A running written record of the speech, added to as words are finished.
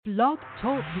Blog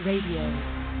Talk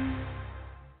Radio.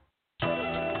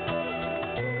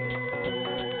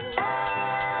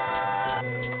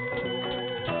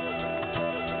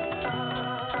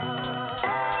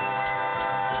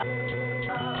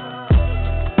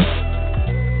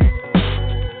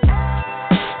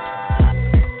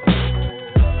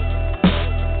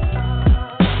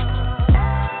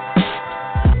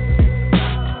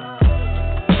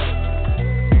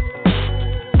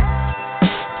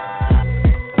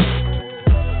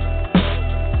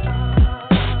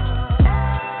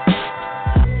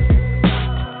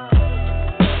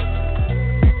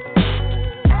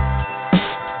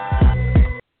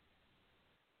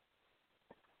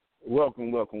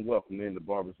 Welcome in the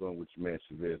Barber Zone with your man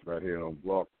Chavez right here on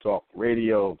Blog Talk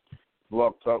Radio,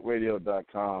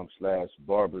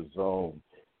 blogtalkradio.com/barberzone,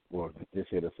 or just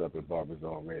hit us up at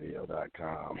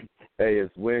barberzoneradio.com. Hey,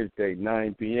 it's Wednesday,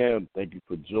 9 p.m. Thank you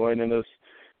for joining us.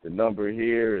 The number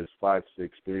here is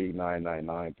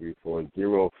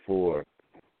 563-999-3404.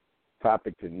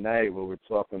 Topic tonight, what we're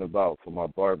talking about for my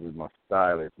barbers, my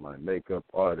stylists, my makeup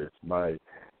artists, my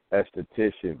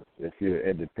esthetician, if you're an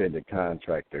independent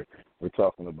contractor. We're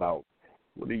talking about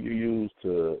what do you use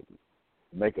to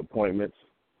make appointments,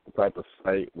 what type of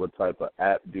site, what type of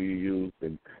app do you use,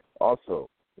 and also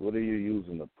what are you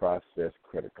using to process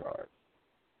credit cards.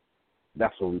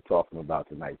 That's what we're talking about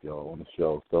tonight, y'all, on the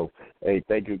show. So, hey,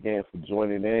 thank you again for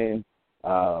joining in.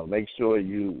 Make sure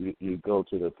you go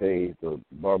to the page of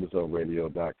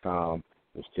barberzoneradio.com,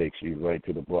 which takes you right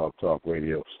to the Blog Talk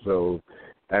Radio show,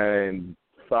 and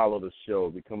follow the show,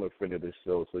 become a friend of the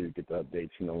show so you get the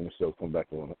updates, when the show come back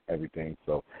on everything.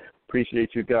 So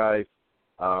appreciate you guys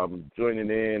joining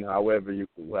in, however you're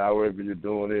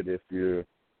doing it. If you're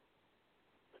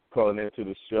calling into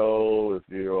the show, if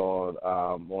you're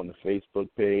on the Facebook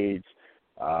page,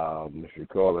 if you're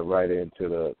calling right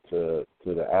into the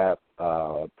app,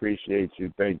 appreciate you.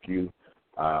 Thank you.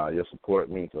 Your support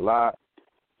means a lot.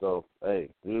 So, hey,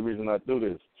 the reason I do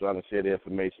this is trying to share the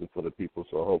information for the people,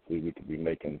 so hopefully we can be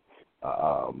making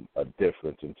a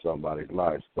difference in somebody's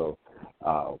life. So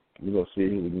we're going to see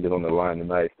who we can get on the line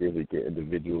tonight, see if we get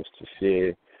individuals to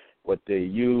share what they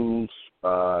use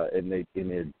in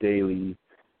their daily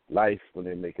life when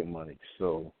they're making money.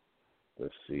 So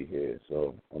let's see here.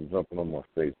 So I'm jumping on my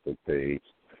Facebook page,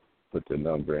 put the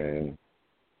number in.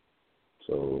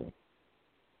 So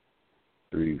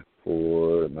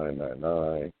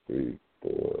 3499934.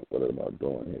 What am I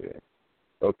doing here?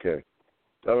 Okay.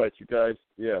 All right, you guys.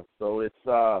 Yeah. So it's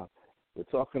we're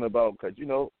talking about, because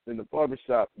in the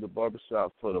barbershop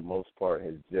for the most part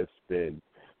has just been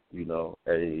a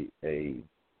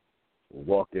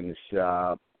walk in the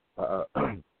shop,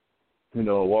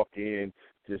 walk in,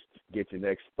 just get your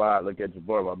next spot, look at your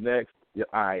barber. I'm next. Yeah.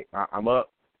 All right. I'm up.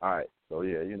 All right. So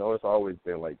yeah, it's always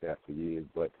been like that for years,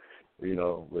 but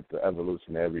with the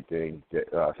evolution of everything,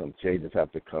 some changes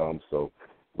have to come. So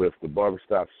with the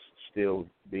barbershop still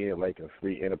being like a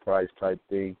free enterprise type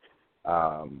thing,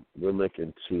 we're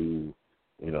looking to,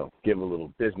 give a little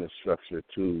business structure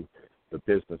to the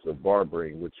business of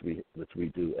barbering, which we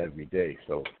do every day.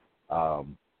 So,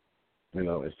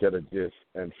 instead of just,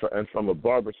 and from a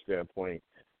barber standpoint,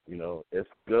 it's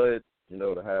good,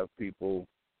 to have people,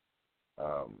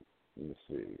 let me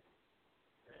see.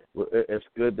 It's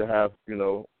good to have,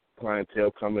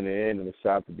 clientele coming in and the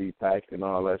shop to be packed and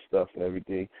all that stuff and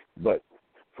everything. But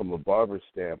from a barber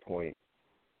standpoint,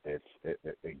 it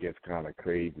gets kind of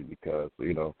crazy because,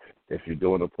 if you're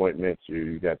doing appointments,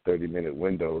 you got 30-minute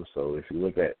windows. So if you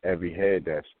look at every head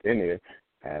that's in there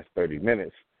has 30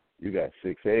 minutes, you got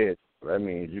 6 heads. So that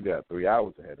means you got 3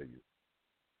 hours ahead of you.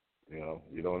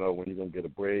 You don't know when you're going to get a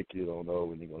break. You don't know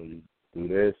when you're going to do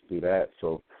this, do that.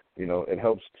 So, it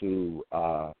helps to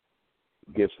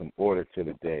give some order to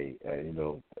the day.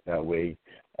 That way,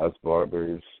 us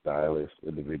barbers, stylists,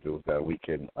 individuals, that we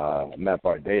can map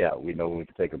our day out. We know when we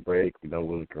can take a break. We know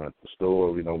when we can run to the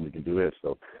store. We know when we can do this.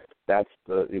 So that's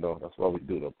that's why we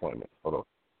do the appointment. Hold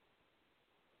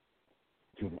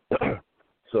on.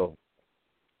 So,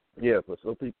 yeah, but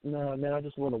some people, no, man, I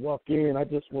just want to walk in. I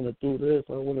just want to do this.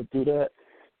 I want to do that.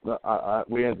 No,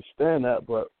 we understand that,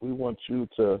 but we want you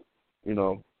to,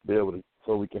 be able to,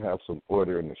 so we can have some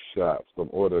order in the shop. Some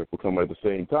order will come at the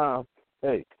same time.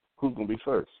 Hey, who's going to be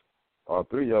first? All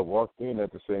three of y'all walked in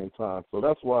at the same time. So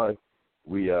that's why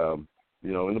we, in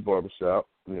the barbershop,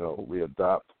 we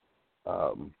adopt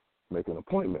making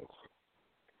appointments.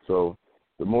 So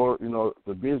the more,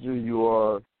 the busier you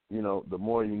are, the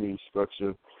more you need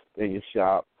structure in your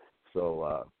shop.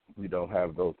 So we don't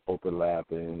have those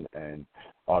overlapping and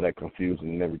all that confusion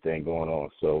and everything going on.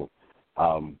 So,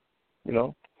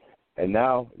 And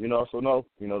now, so no,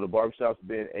 the barbershop's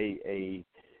been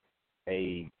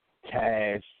a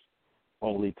cash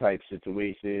only type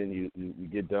situation. You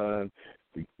get done,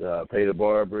 pay the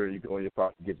barber, you go in your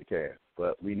pocket, get the cash.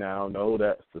 But we now know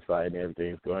that society and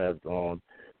everything's going to have gone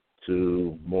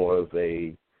to more of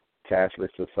a cashless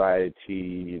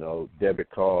society, debit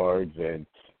cards and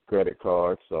credit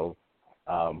cards. So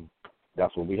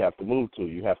that's what we have to move to.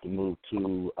 You have to move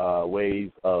to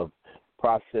ways of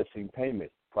processing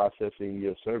payments, processing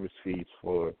your service fees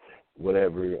for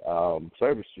whatever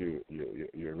service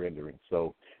you're rendering.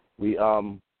 So we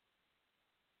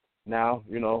now,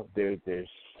 there's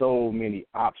so many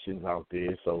options out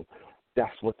there. So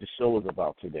that's what the show is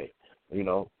about today.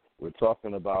 We're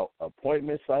talking about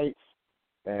appointment sites,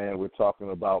 and we're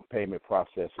talking about payment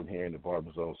processing here in the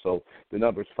Barber Zone. So the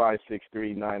number is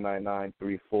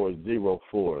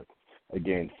 563-999-3404.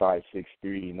 Again,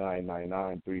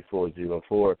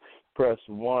 563-999-3404. Press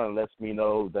 1 lets me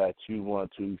know that you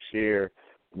want to share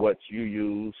what you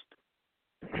used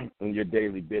in your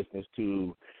daily business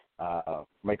to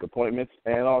make appointments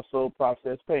and also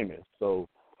process payments. So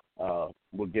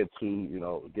we'll get to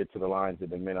the lines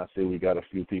in a minute. I see we got a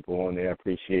few people on there. I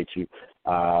appreciate you.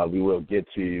 We will get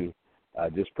to you.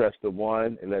 Just press the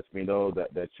 1. It lets me know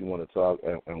that you want to talk,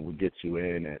 and we'll get you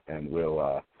in, and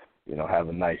we'll have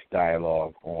a nice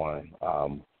dialogue on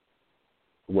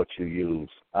what you use.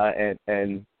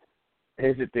 And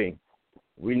here's the thing.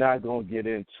 We're not going to get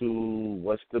into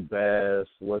what's the best,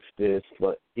 what's this,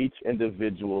 but each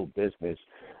individual business,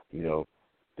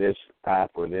 this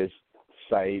app or this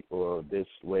site or this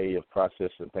way of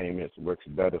processing payments works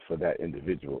better for that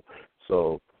individual.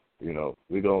 So,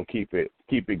 we're going to keep it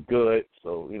good.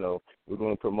 So, we're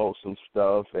going to promote some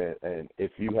stuff. And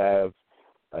if you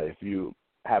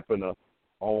happen to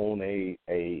own a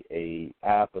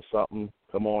app or something,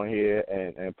 come on here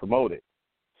and promote it.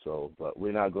 So, but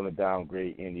we're not going to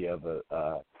downgrade any other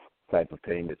type of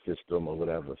payment system or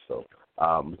whatever. So,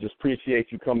 just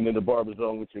appreciate you coming in the Barber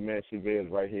Zone with your man Chavez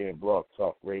right here in Blog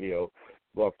Talk Radio,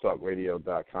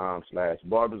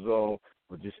 blogtalkradio.com/BarberZone,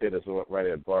 or just hit us right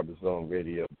at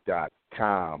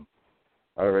barberzoneradio.com.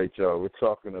 All right, y'all, we're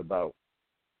talking about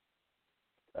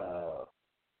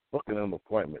booking them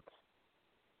appointments.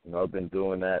 I've been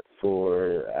doing that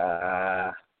for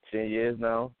 10 years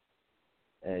now,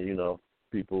 and,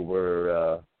 people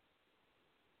were,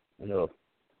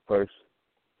 first,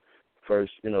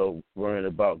 worrying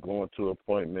about going to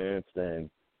appointments, and,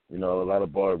 a lot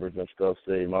of barbers and stuff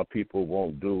say, my people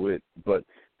won't do it. But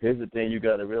here's the thing you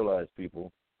got to realize,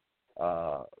 people,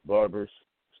 barbers,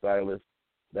 stylists,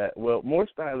 more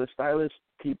stylists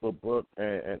keep a book,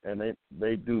 and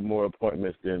they do more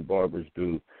appointments than barbers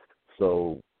do.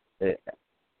 So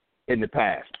in the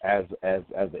past, as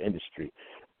an industry.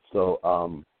 So,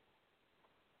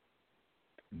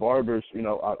 barbers,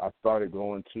 I started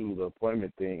going to the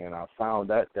appointment thing, and I found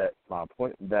that my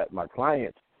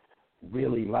clients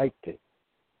really liked it.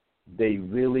 They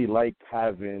really liked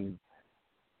having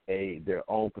their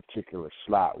own particular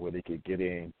slot where they could get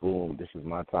in. Boom, this is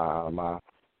my time, my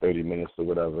 30 minutes or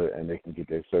whatever, and they can get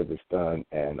their service done,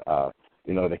 and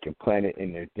they can plan it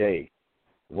in their day.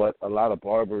 What a lot of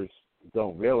barbers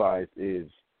don't realize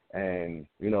is, and,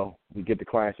 we get the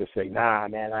clients that say, nah,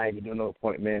 man, I ain't even doing no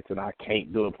appointments and I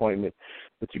can't do appointments.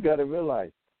 But you got to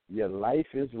realize your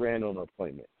life is ran on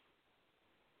appointments.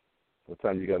 What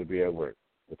time you got to be at work?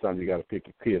 What time you got to pick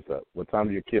your kids up? What time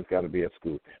do your kids got to be at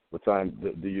school? What time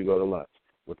do you go to lunch?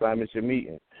 What time is your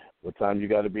meeting? What time you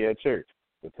got to be at church?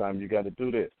 What time you got to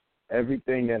do this?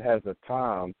 Everything that has a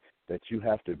time that you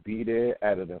have to be there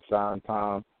at an assigned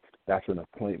time, that's an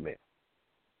appointment.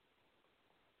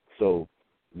 So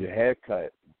your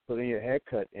haircut, putting your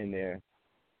haircut in there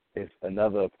is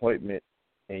another appointment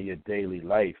in your daily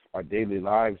life. Our daily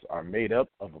lives are made up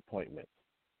of appointments.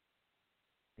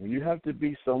 When you have to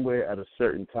be somewhere at a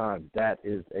certain time, that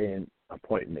is an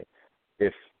appointment.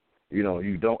 If,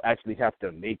 you don't actually have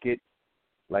to make it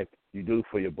like you do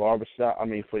for your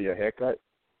for your haircut,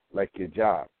 like your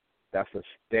job. That's a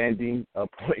standing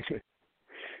appointment.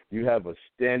 You have a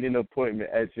standing appointment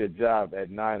at your job at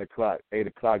 9 o'clock, 8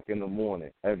 o'clock in the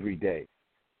morning every day.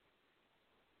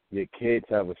 Your kids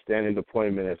have a standing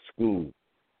appointment at school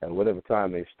at whatever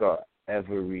time they start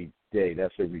every day.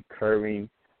 That's a recurring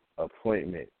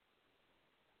appointment.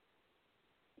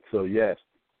 So, yes,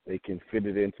 they can fit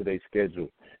it into their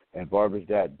schedule. And barbers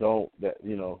that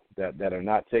are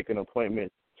not taking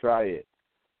appointments, try it.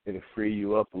 It'll free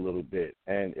you up a little bit,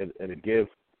 and it'll give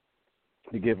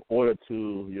order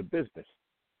to your business.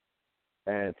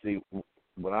 And see,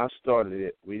 when I started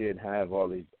it, we didn't have all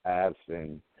these apps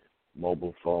and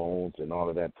mobile phones and all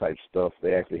of that type stuff.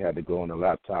 They actually had to go on the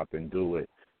laptop and do it.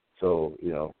 So,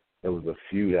 there was a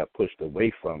few that pushed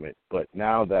away from it. But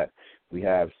now that we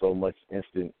have so much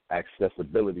instant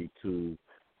accessibility to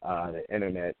the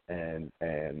internet and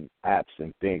apps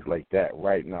and things like that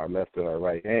right in our left or our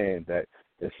right hand, that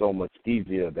it's so much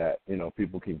easier that,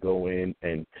 people can go in.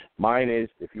 And mine is,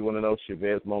 if you want to know,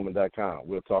 ChavezMoment.com.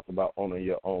 We'll talk about owning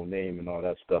your own name and all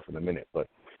that stuff in a minute. But,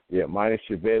 yeah, mine is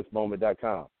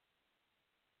ChavezMoment.com.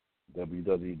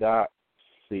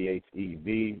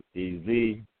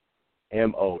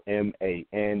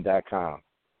 www.ChavezMoman.com.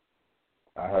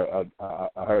 I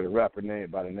heard a rapper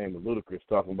named by the name of Ludacris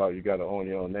talking about you got to own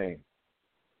your own name.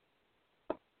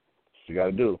 What you got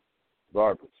to do.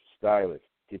 Barbers, stylists,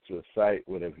 get you a site,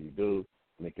 whatever you do,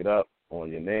 make it up,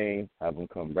 own your name, have them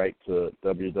come right to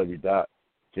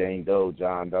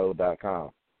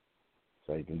www.JaneDoe.com.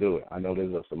 So you can do it. I know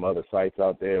there's some other sites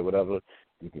out there, whatever.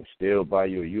 You can still buy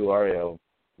your URL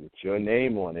with your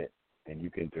name on it, and you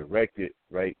can direct it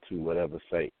right to whatever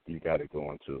site you got it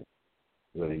going to.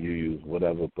 Whether you use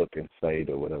whatever booking site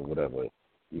or whatever,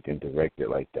 you can direct it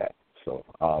like that. So,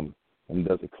 and it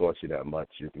doesn't cost you that much.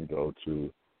 You can go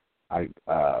to, I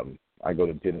go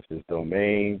to Genesis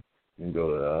Domain, you can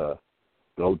go to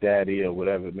GoDaddy or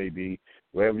whatever it may be,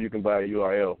 wherever you can buy a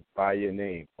URL, buy your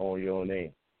name, own your own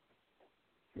name.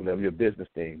 Whatever your business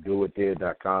name,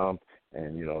 doitthere.com,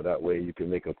 and, that way you can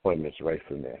make appointments right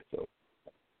from there.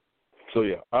 So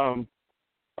yeah,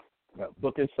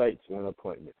 booking sites and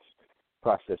appointments.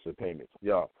 Processing payments.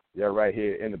 Y'all right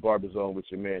here in the Barber Zone with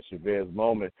your man Chavez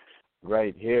Moment,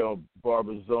 right here on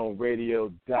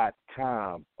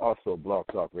BarberZoneRadio.com. Also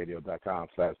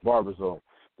blogtalkradio.com/BarberZone.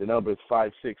 The number is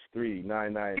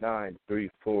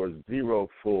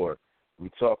 563-999-3404. We're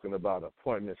talking about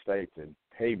appointment sites and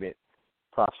payment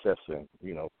processing,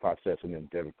 processing in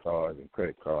debit cards and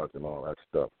credit cards and all that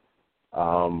stuff.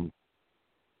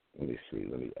 Let me see.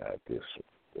 Let me add this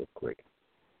real quick.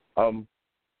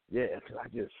 Yeah, because I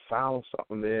just found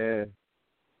something there.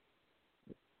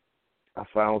 I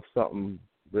found something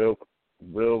real,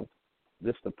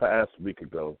 just the past week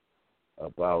ago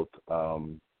about, let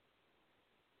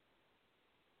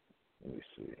me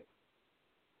see.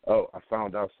 Oh, I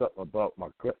found out something about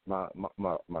my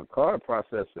card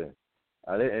processing.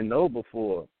 I didn't know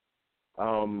before.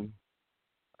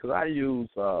 Because I use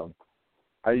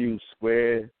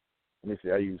Square. Let me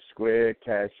see. I use Square,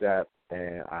 Cash App,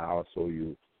 and I also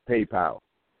use PayPal.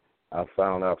 I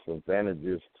found out some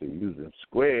advantages to using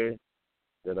Square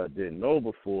that I didn't know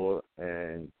before,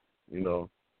 and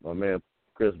my man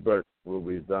Chris Burke, who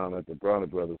was down at the Bronner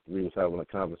Brothers, we was having a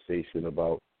conversation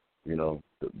about the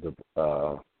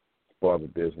barber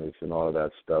business and all of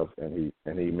that stuff, and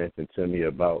he mentioned to me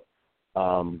about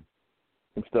some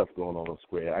stuff going on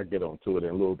Square. I get onto it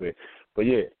in a little bit, but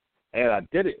yeah, and I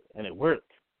did it and it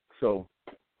worked, so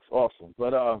it's awesome.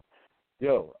 But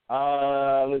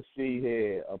let's see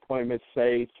here. Appointment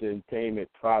sites and payment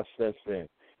processing.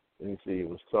 Let me see. It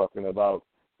was talking about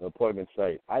the appointment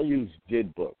site. I use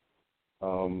JidBook.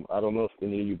 I don't know if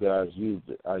any of you guys used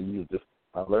it. I used it.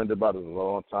 I learned about it a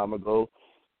long time ago,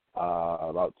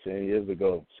 about 10 years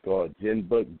ago. It's called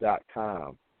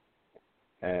JidBook.com,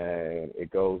 and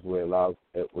it goes where it allows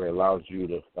you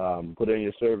to put in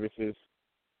your services,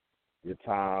 your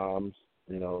times,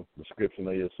 description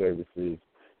of your services,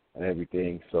 and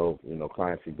everything. So,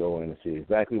 clients can go in and see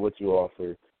exactly what you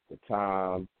offer, the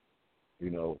time,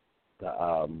 the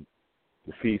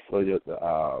fee for your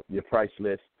price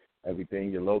list,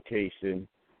 everything, your location,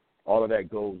 all of that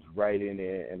goes right in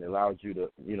there and allows you to,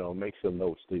 make some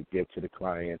notes to give to the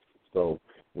clients. So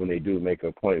when they do make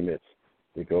appointments,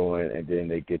 they go in and then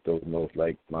they get those notes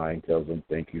like mine tells them,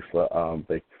 thank you for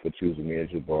choosing me as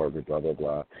your barber, blah, blah,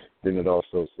 blah. Then it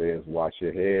also says wash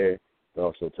your hair. It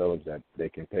also tells them that they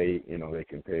can pay,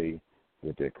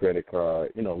 with their credit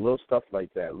card, little stuff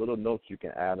like that, little notes you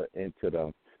can add into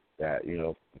them that,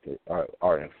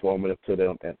 are informative to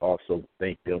them, and also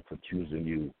thank them for choosing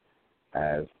you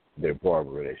as their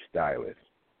barber or their stylist.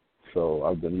 So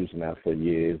I've been using that for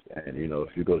years, and,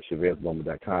 if you go to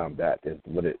ChavezMoment.com, that is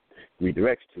what it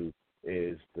redirects to,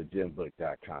 is the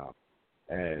JidBook.com.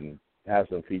 And it has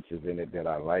some features in it that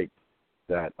I like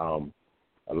that a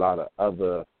lot of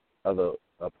other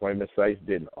appointment sites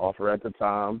didn't offer at the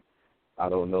time. I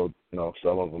don't know,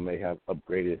 some of them may have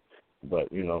upgraded, but,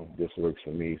 this works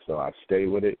for me, so I stay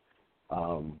with it.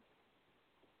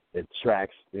 It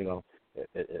tracks,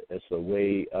 it's a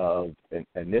way of,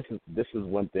 and this is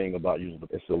one thing about using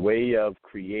it's a way of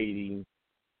creating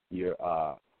your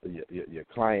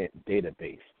client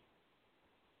database.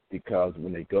 because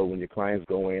when your clients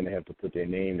go in, they have to put their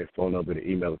name, their phone number, their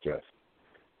email address.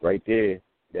 Right there,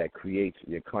 that creates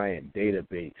your client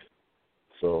database.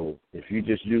 So if you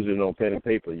just use it on pen and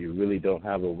paper, you really don't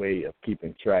have a way of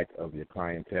keeping track of your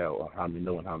clientele or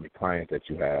knowing how many clients that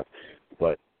you have.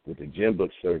 But with the GenBook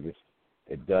service,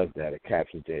 it does that. It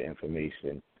captures their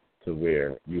information to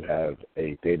where you have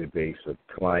a database of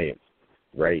clients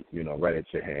right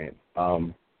at your hand.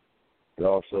 It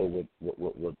also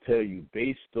will tell you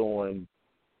based on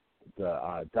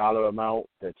the dollar amount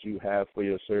that you have for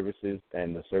your services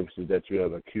and the services that you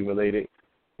have accumulated.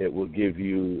 It will give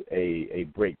you a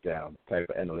breakdown type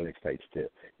of analytics type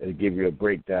tip. It'll give you a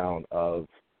breakdown of,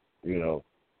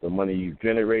 the money you've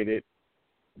generated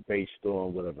based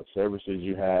on whatever services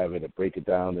you have. It'll break it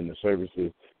down in the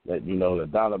services, let you know the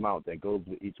dollar amount that goes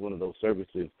with each one of those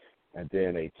services, and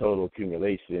then a total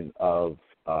accumulation of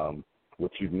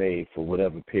what you've made for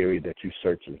whatever period that you're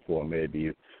searching for. Maybe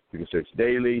you can search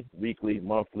daily, weekly,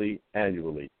 monthly,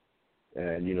 annually.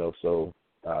 And, so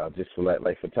just for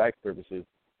for tax purposes,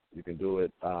 you can do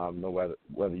it no matter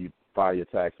whether you file your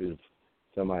taxes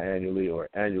semi-annually or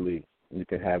annually. You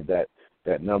can have that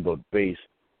number based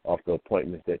off the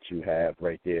appointments that you have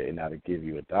right there, and that'll give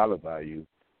you a dollar value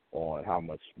on how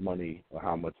much money or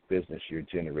how much business you're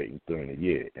generating during the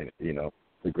year. And, it's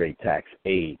a great tax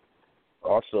aid.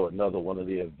 Also, another one of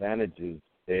the advantages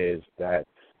is that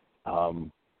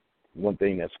one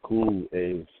thing that's cool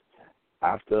is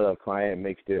after a client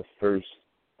makes their first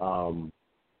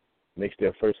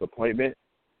appointment,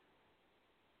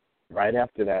 right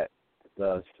after that,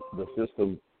 the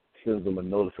system sends them a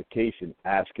notification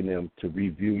asking them to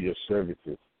review your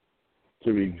services,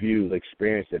 to review the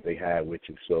experience that they had with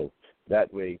you. So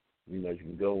that way, you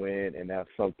can go in and have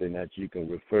something that you can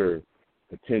refer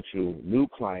potential new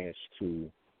clients to,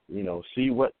 see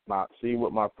what my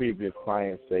previous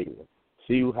clients say,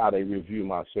 see how they review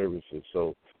my services.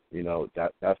 So,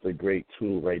 that's a great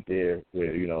tool right there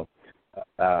where,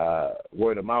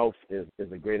 word of mouth is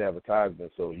a great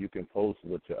advertisement, so you can post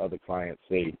what your other clients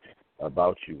say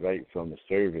about you right from the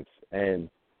service. And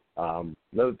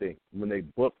another thing, when they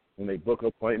book an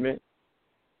appointment,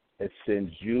 it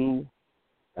sends you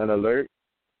an alert,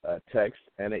 a text,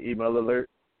 and an email alert,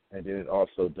 and then it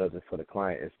also does it for the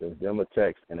client. It sends them a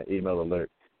text and an email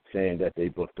alert saying that they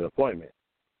booked the appointment.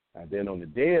 And then on the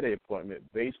day of the appointment,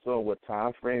 based on what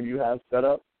time frame you have set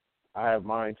up, I have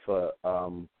mine for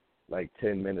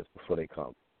 10 minutes before they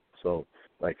come. So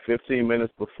 15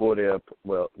 minutes before in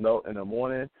the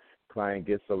morning, client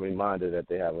gets a reminder that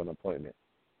they have an appointment.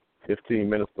 15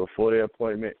 minutes before their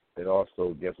appointment, it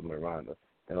also gives them a reminder.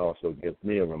 It also gives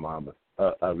me a reminder,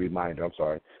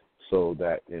 so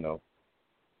that,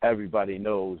 everybody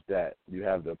knows that you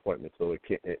have the appointment. So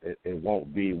it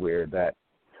won't be where that,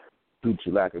 due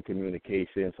to lack of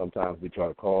communication, sometimes we try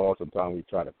to call, sometimes we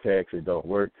try to text, it don't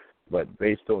work. But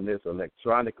based on this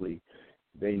electronically,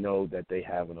 they know that they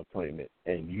have an appointment,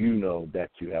 and you know that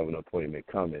you have an appointment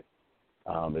coming.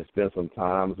 There's been some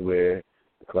times where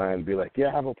the client will be like, yeah,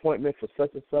 I have an appointment for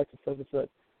such and such and such and such.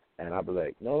 And I'll be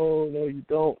like, no, you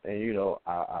don't. And,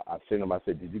 I send them, I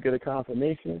said, did you get a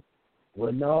confirmation?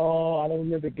 Well, no, I don't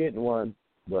remember getting one.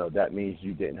 Well, that means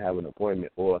you didn't have an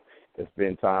appointment. Or there's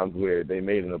been times where they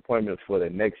made an appointment for the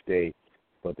next day,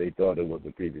 but they thought it was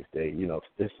the previous day.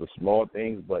 It's the small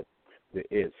things, but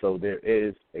there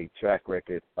is a track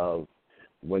record of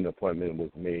when the appointment was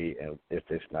made and if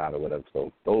it's not or whatever.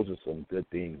 So those are some good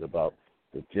things about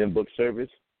the GenBook service.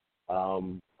 I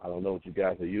don't know what you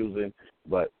guys are using,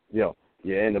 but,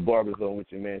 you're in the Barber Zone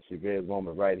with your man, Chavez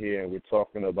Roman, right here, and we're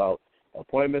talking about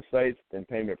appointment sites and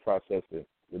payment processing.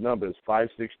 The number is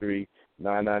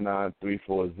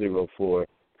 563-999-3404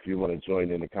 if you want to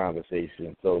join in the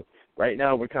conversation. So right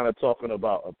now we're kind of talking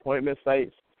about appointment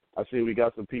sites. I see we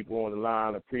got some people on the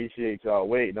line. Appreciate y'all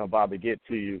waiting. I'm about to get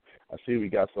to you. I see we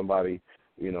got somebody,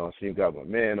 I see we got my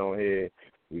man on here.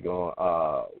 We're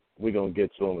gonna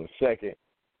get to him in a second.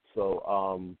 So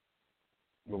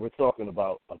we're talking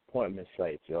about appointment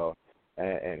sites, y'all.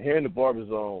 And here in the Barber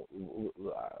Zone,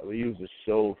 we use the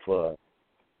show for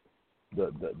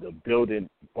the building,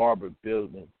 barber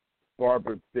business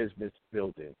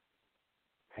building,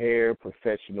 hair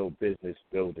professional business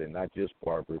building, not just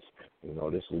barbers.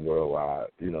 This is worldwide.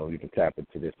 You can tap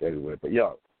into this everywhere. But,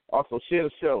 also share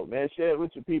the show, man. Share it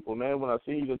with your people, man. When I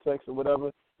see you the text or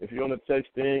whatever, if you're on the text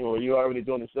thing or you're already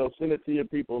doing the show, send it to your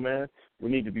people, man. We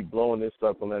need to be blowing this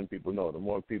up and letting people know. The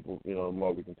more people, the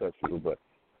more we can touch people. But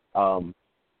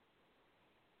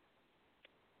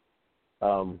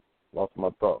lost my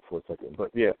thought for a second.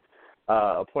 But,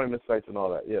 appointment sites and all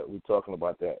that. Yeah, we're talking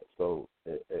about that. So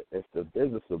it's the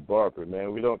business of barber,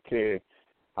 man. We don't care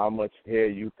how much hair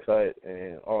you cut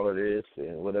and all of this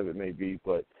and whatever it may be,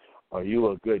 but are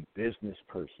you a good business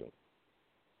person?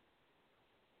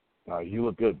 Are you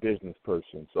a good business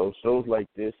person? So shows like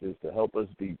this is to help us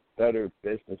be better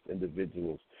business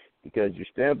individuals, because you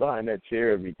stand behind that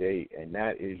chair every day, and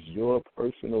that is your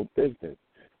personal business.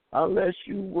 Unless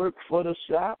you work for the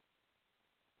shop,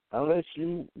 unless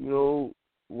you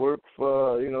work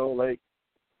for, like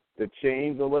the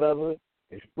chains or whatever.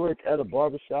 If you work at a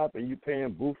barbershop and you're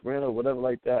paying booth rent or whatever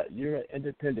like that, you're an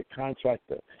independent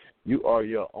contractor. You are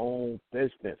your own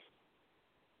business.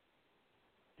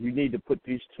 You need to put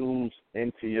these tools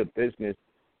into your business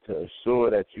to assure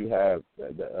that you have,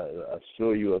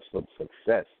 assure you of some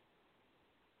success.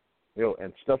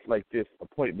 And stuff like this,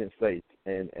 appointment sites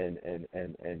and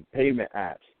payment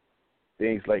apps,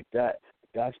 things like that.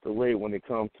 That's the way when it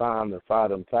comes time to file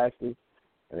them taxes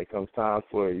and it comes time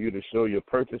for you to show your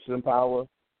purchasing power,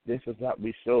 this is how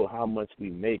we show how much we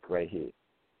make right here.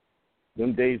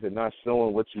 Them days of not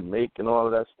showing what you make and all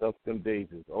of that stuff, them days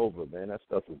is over, man. That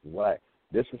stuff is whack.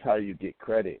 This is how you get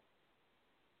credit.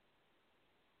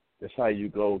 That's how you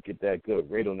go get that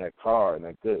good rate on that car and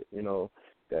that good,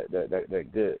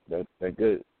 that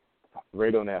good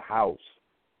rate on that house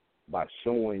by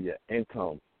showing your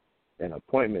income. And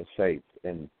appointment sites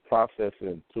and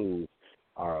processing tools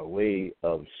are a way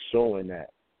of showing that.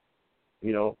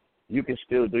 You can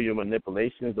still do your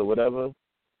manipulations or whatever.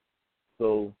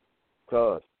 So,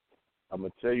 cuz, I'm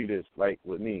going to tell you this, like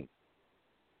with me.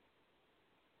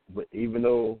 But even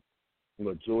though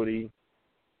majority,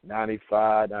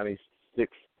 95, 96%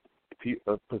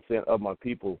 of my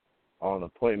people are on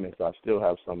appointments, I still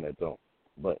have some that don't.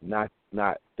 But not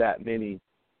that many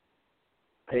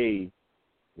pay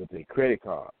with a credit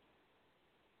card.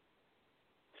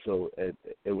 So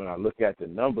when I look at the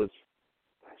numbers,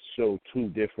 I show two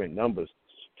different numbers,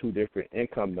 two different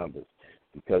income numbers,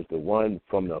 because the one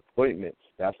from the appointments,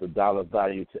 that's the dollar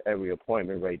value to every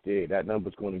appointment right there. That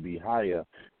number's going to be higher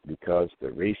because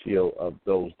the ratio of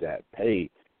those that pay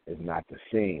is not the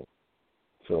same.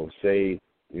 So say,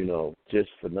 just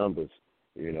for numbers,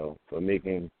 for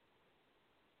making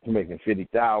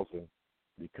 $50,000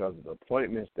 because of the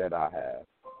appointments that I have,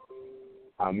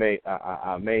 I may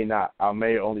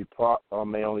only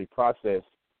process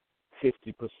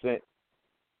 50%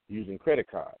 using credit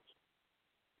cards.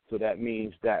 So that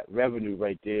means that revenue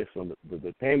right there from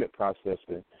the payment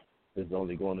processing is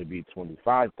only going to be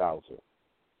 $25,000.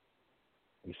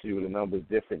 You see where the number is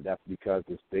different? That's because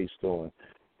it's based on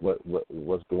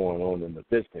what's going on in the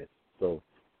business. So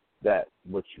that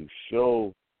what you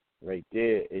show right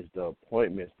there is the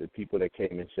appointments, the people that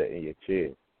came and sat in your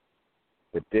chair.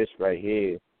 But this right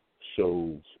here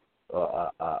shows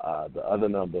the other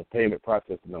number, payment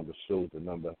processing number, shows the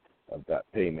number of that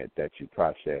payment that you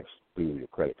process through your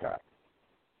credit card.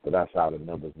 So that's how the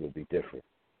numbers will be different.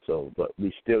 So, but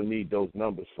we still need those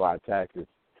numbers for our taxes,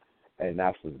 and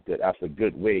that's a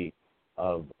good way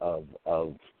of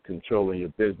controlling your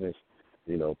business.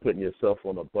 Putting yourself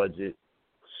on a budget,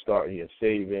 starting your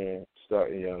saving,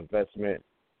 starting your investment,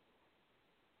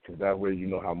 because that way you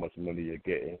know how much money you're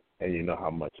getting and you know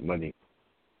how much money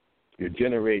you're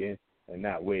generating, and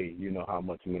that way you know how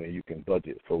much money you can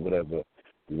budget for whatever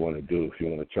you want to do. If you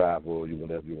want to travel,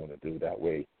 whatever you want to do, that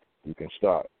way you can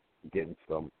start getting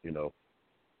some,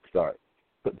 start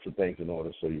putting some things in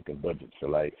order so you can budget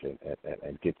your life and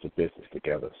get your business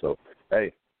together. So,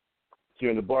 hey,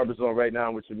 you're in the Barber Zone right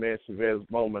now with your man Chavez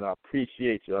Moment. I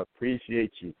appreciate you.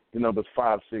 The number's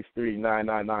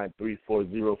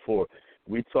 563-999-3404.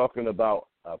 We're talking about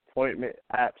appointment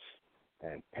apps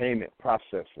and payment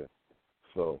processing.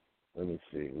 So let me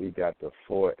see. We got the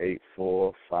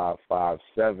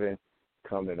 484-557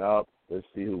 coming up. Let's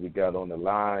see who we got on the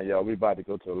line. Y'all, we about to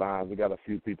go to the line. We got a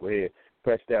few people here.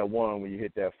 Press that 1 when you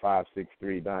hit that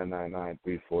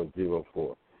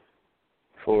 563-999-3404.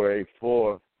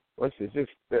 484. What's this?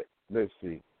 Let's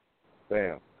see.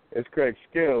 Bam. It's Craig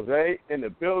Skills, eh? In the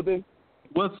building.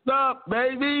 What's up,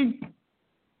 baby?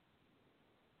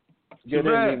 Good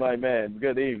evening, my man.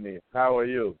 Good evening. How are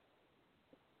you?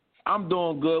 I'm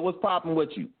doing good. What's popping with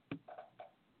you?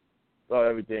 Oh,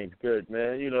 everything's good,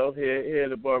 man. Here in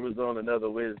the Barber Zone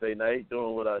another Wednesday night,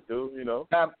 doing what I do.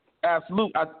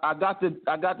 Absolutely. I got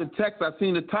the text. I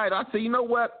seen the title. I said, you know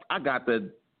what? I got to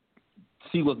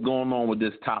see what's going on with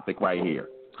this topic right here.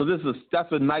 Because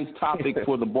that's a nice topic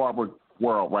for the barber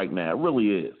world right now. It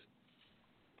really is.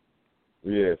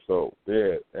 Yeah. So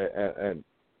and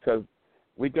because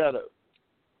we gotta,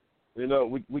 we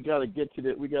gotta get to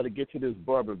this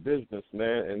barber business,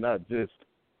 man, and not just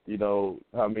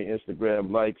how many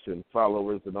Instagram likes and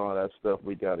followers and all that stuff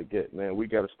we gotta get, man. We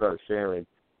gotta start sharing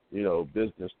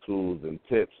business tools and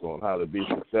tips on how to be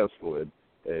successful and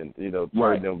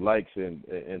turn them likes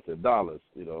into dollars,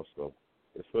 so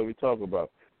that's what we talk about.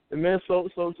 And man, so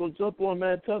jump on,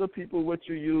 man, tell the people what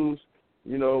you use,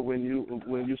 when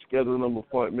you schedule them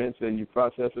appointments and you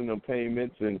processing them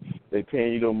payments and they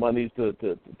paying you the money to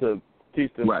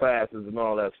teach them classes and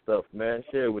all that stuff, man.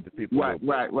 Share it with the people.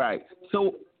 Right.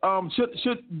 So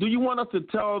do you want us to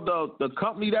tell the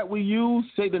company that we use,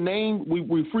 say the name?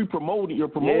 We free promoting. You're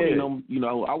promoting them.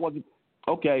 I wasn't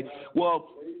okay. Well,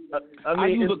 I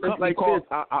use a company like called.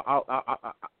 This.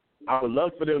 I would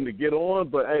love for them to get on,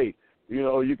 but hey,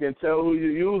 you can tell who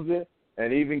you're using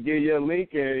and even give your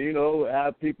link and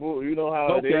have people.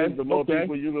 How it is. The more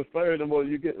people you refer, the more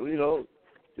you get.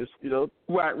 Just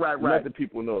right. Let the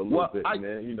people know a little bit,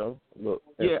 man. Look.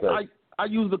 I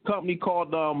use a company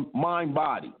called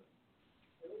MindBody.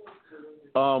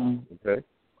 Okay.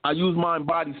 I use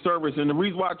MindBody service, and the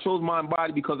reason why I chose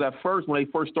MindBody because at first, when they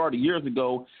first started years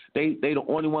ago, they the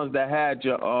only ones that had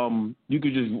your you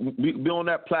could just be on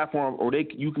that platform, or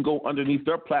you can go underneath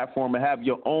their platform and have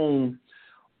your own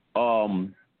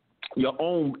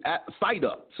site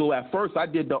up. So at first I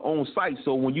did the own site.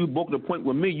 So when you booked an appointment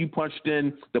with me, you punched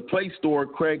in the Play Store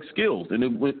Craig Skills, and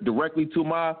it went directly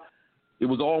to it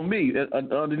was all me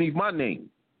underneath my name.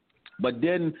 But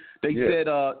then they said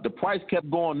the price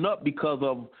kept going up because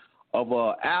of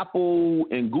Apple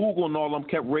and Google and all of them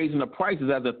kept raising the prices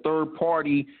as a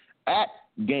third-party app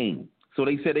game. So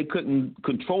they said they couldn't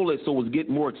control it, so it was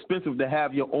getting more expensive to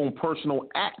have your own personal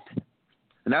app.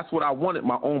 And that's what I wanted,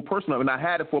 my own personal app. And I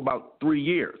had it for about 3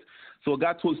 years. So it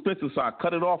got too expensive, so I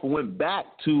cut it off and went back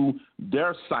to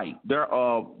their site. They're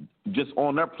just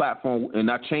on their platform, and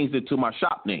I changed it to my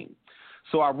shop name.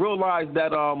 So I realized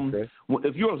that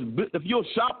if you're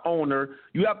a shop owner,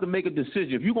 you have to make a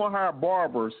decision. If you're going to hire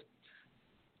barbers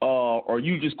or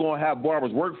you just going to have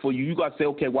barbers work for you, you got to say,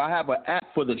 okay, well, I have an app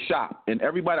for the shop, and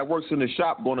everybody that works in the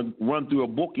shop going to run through a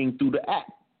booking through the app.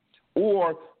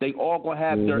 Or they all going to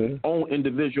have their own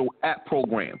individual app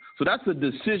program. So that's a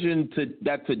decision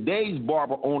that today's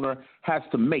barber owner has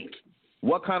to make.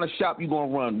 What kind of shop you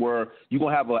going to run, where you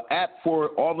going to have an app for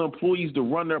all the employees to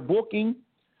run their booking,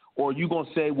 or you going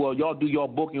to say, well, y'all do your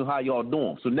booking, how y'all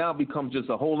doing? So now it becomes just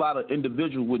a whole lot of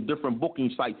individuals with different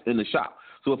booking sites in the shop.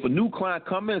 So if a new client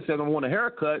come in and says, I want a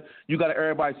haircut, you got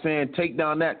everybody saying, take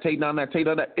down that, take down that, take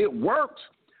down that. It works,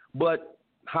 but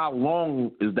how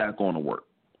long is that going to work?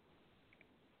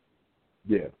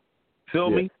 Yeah. Feel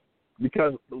me?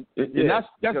 Because and that's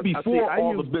before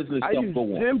all the business stuff go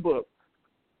on. Gymbook.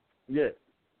 Yeah.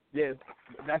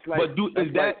 That's like. But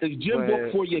is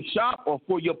Gymbook for your shop or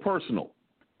for your personal?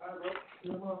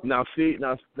 Now see.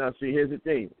 Here's the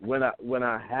thing. When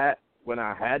I had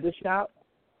the shop,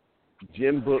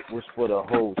 Gymbook was for the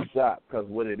whole shop, because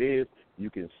what it is, you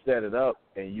can set it up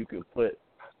and you can put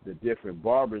the different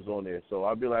barbers on there. So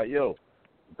I'll be like, yo,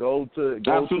 go to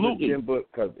the Gymbook,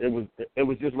 because it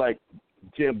was just like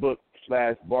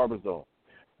Gymbook/BarberZone.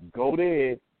 Go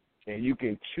there and you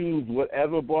can choose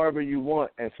whatever barber you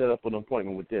want and set up an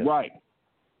appointment with them. Right.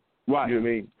 You know what I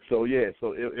mean? So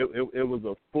so it was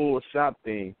a full shop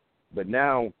thing, but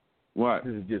now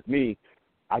this is just me.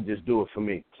 I just do it for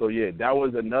me. So that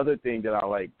was another thing that I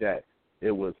liked, that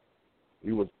he was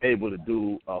able to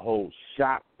do a whole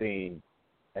shop thing.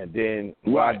 And then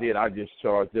what I did, I just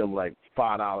charged them like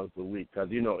 $5 a week, because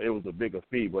it was a bigger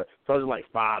fee, but charged like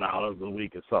 $5 a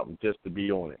week or something just to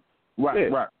be on it.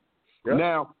 Right. Yeah.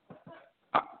 Now,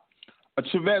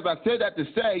 Chavez, I said that to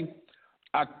say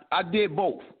I did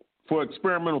both for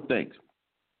experimental things.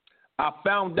 I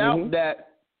found out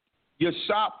that your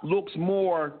shop looks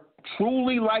more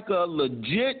truly like a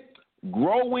legit,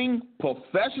 growing,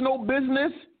 professional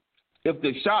business if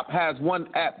the shop has one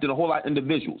app than a whole lot of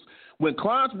individuals. When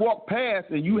clients walk past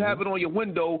and you have it on your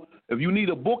window, if you need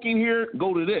a booking here,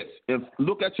 go to this.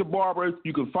 Look at your barbers.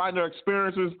 You can find their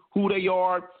experiences, who they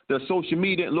are, their social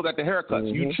media, and look at the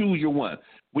haircuts. You choose your one.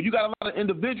 When you got a lot of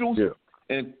individuals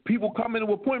and people come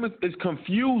into appointments, it's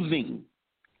confusing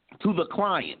to the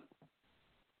client.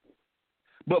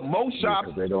 But most shops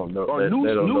they don't know. are they don't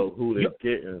know who they're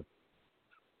getting.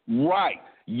 Right.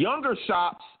 Younger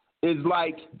shops is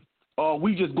like,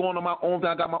 we just going on my own thing.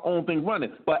 I got my own thing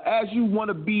running. But as you want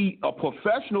to be a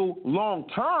professional long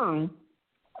term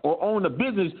or own a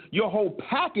business, your whole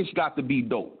package got to be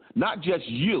dope, not just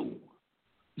you.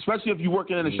 Especially if you're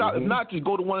working in a shop. If not, just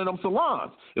go to one of them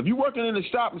salons. If you're working in a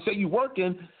shop and say you're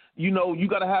working, you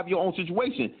got to have your own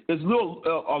situation. It's a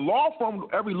law firm.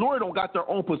 Every lawyer don't got their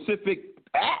own specific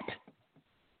app.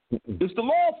 It's the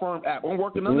law firm app. I'm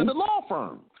working under the law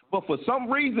firm. But for some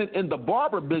reason in the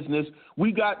barber business,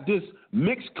 we got this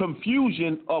mixed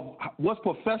confusion of what's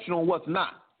professional and what's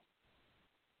not.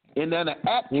 And then an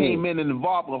app came in and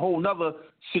involved a whole nother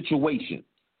situation.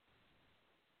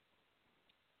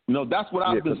 You know, that's what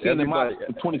I've been seeing in my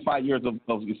 25 years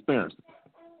of experience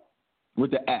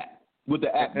with the app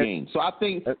game. So I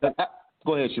think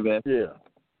go ahead, Chavez. Yeah.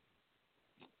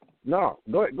 No,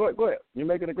 go ahead. You're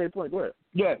making a great point. Go ahead.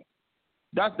 Yeah,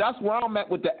 that's where I'm at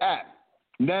with the app.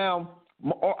 Now,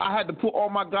 I had to put all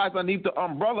my guys underneath the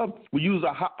umbrella. We use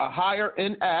a higher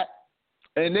end app,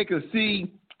 and they can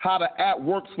see how the app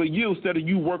works for you instead of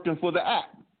you working for the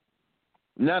app.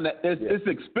 Now, it's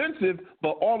expensive,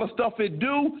 but all the stuff it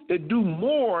do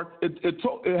more.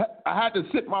 I had to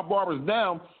sit my barbers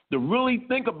down to really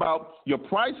think about your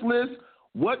price list.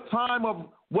 What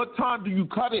time do you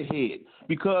cut ahead?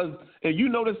 Because, and you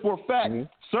know this for a fact,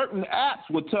 certain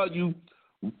apps will tell you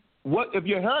what if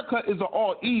your haircut is an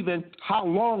all even, how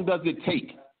long does it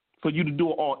take for you to do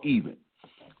it all even?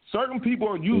 Certain people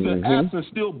are using apps and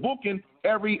still booking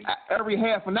every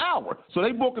half an hour. So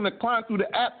they booking the client through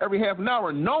the app every half an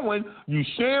hour, knowing you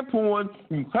shampooing,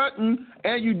 you cutting,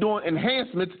 and you doing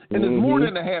enhancements, and it's more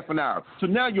than a half an hour. So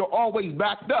now you're always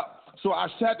backed up. So I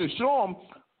had to show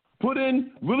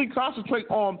them, really concentrate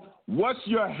on what's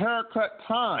your haircut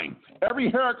time. Every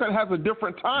haircut has a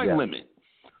different time limit.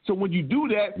 So when you do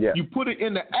that, you put it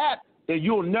in the app, and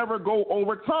you'll never go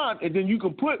over time, and then you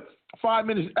can put 5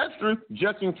 minutes extra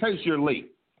just in case you're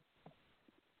late.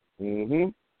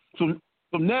 So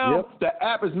now the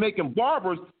app is making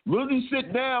barbers really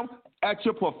sit down at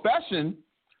your profession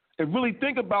and really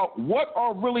think about what's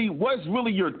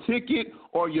really your ticket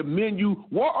or your menu.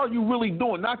 What are you really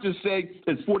doing? Not just say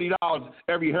it's $40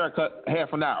 every haircut,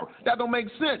 half an hour. That don't make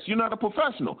sense. You're not a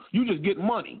professional. You just get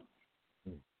money.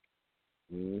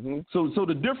 So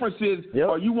the difference is,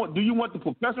 do you want the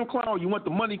professional client or you want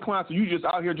the money client? So you just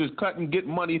out here just cutting,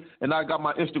 getting money, and I got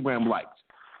my Instagram likes.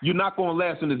 You're not going to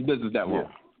last in this business that long.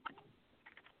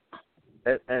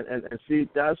 And see,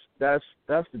 that's the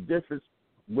difference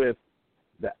with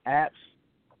the apps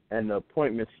and the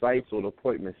appointment sites or the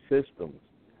appointment systems.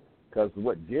 Because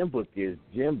what GymBook is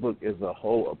a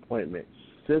whole appointment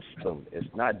system. It's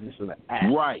not just an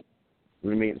app. Right.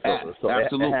 You know what I mean? So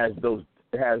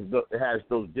it has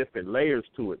those different layers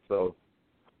to it. So,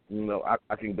 you know,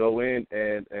 I can go in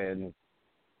and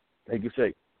like you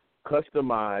say,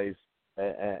 customize,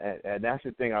 and that's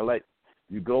the thing I like.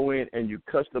 You go in and you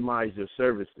customize your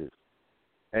services,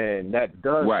 and that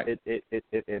does it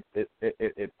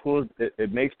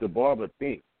makes the barber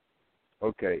think,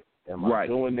 okay, am I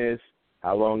doing this?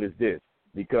 How long is this?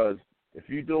 Because if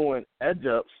you're doing edge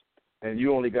ups and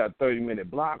you only got 30-minute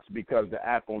blocks because the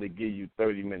app only gives you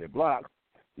 30-minute blocks,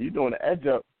 you're doing that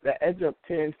edge up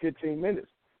 10, 15 minutes.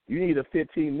 You need a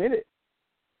 15-minute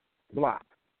block.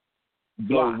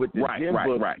 So with the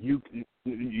GymBook,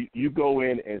 you go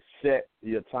in and set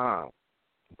your time.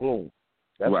 Boom.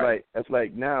 That's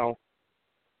like now,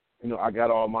 you know, I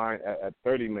got all mine at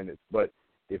 30 minutes, but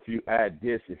if you add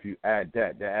this, if you add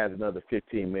that adds another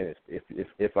 15 minutes.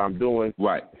 If I'm doing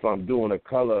a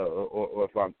color or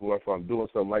if I'm doing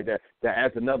something like that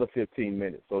adds another 15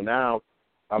 minutes. So now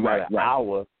I'm at an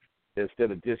hour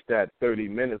instead of just that 30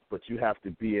 minutes, but you have to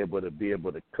be able to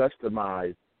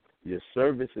customize your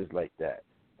services like that.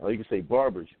 Or you can say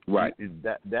barbers.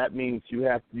 That means you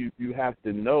have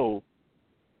to know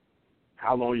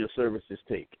how long your services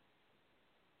take.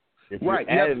 If you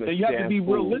have to be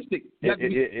realistic.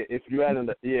 If you're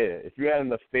adding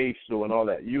the facial and all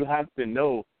that, you have to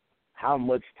know how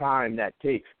much time that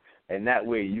takes, and that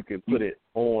way you can put it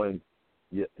on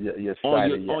your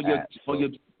site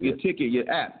your ticket, your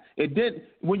app. And then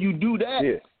when you do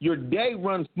that, your day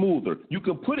runs smoother. You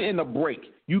can put it in a break.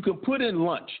 You can put in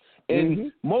lunch.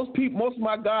 And most of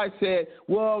my guys said,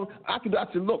 well, I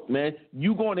said, look, man,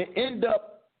 you're going to end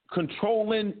up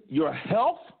controlling your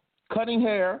health, cutting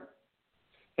hair,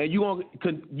 and you're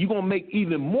going to make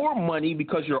even more money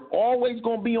because you're always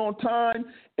going to be on time,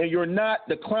 and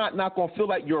the client not going to feel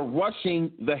like you're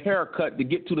rushing the haircut to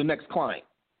get to the next client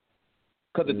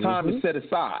because the time is set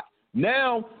aside.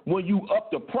 Now, when you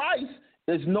up the price,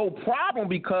 there's no problem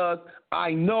because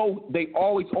I know they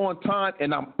always on time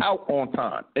and I'm out on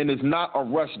time, and it's not a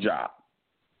rush job.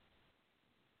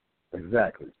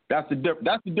 Exactly. That's the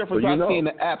difference I've seen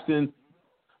the apps in.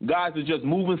 Guys are just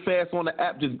moving fast on the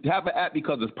app. Just have an app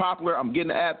because it's popular. I'm getting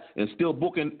the app and still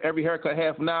booking every haircut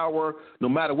half an hour, no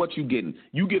matter what you're getting.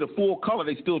 You get a full color,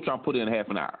 they still try to put in half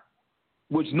an hour,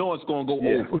 which no one's going to go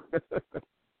over.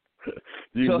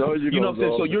 you know you're going to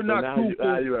go over. So you're not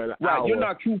truthful. You're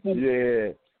not truthful.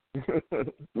 Yeah.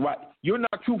 Right. You're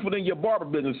not truthful in your barber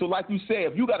business. So like you said,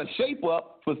 if you got to shape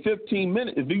up for 15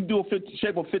 minutes, if you do a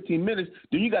shape up 15 minutes,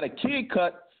 then you got a kid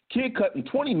cut in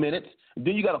 20 minutes,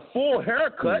 then you got a full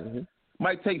haircut,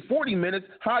 might take 40 minutes.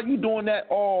 How are you doing that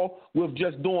all with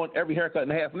just doing every haircut in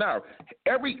half an hour?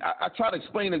 I try to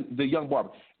explain to the young barber,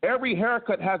 every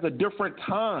haircut has a different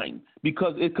time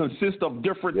because it consists of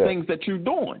different things that you're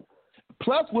doing.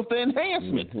 Plus with the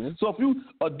enhancement. So if you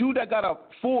a dude that got a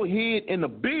full head and a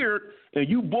beard and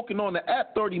you booking on the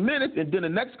app 30 minutes and then the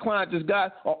next client just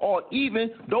got all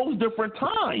even, those different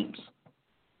times.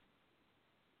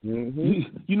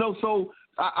 You know, so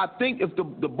I think if the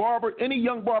barber, any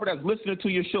young barber that's listening to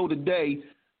your show today,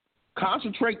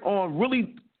 concentrate on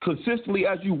really consistently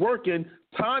as you working,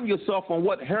 time yourself on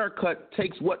what haircut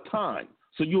takes what time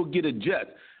so you'll get a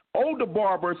jet. Older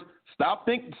barbers, stop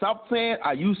saying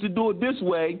I used to do it this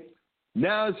way.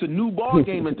 Now it's a new ball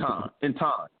game in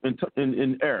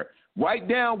era. Write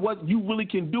down what you really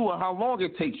can do and how long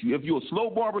it takes you. If you're a slow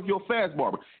barber, if you're a fast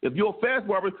barber. If you're a fast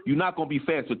barber, you're not going to be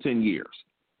fast for 10 years.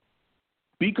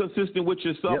 Be consistent with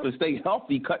yourself and stay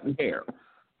healthy cutting hair.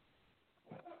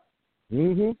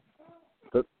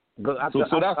 So that's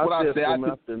what I said.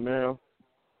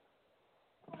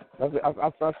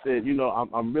 I said, you know,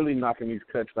 I'm really knocking these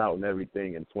cuts out and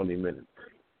everything in 20 minutes.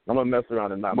 I'm going to mess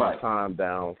around and knock my time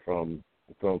down from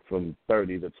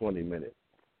 30 to 20 minutes.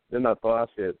 Then I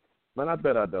said, man, I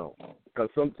bet I don't. Because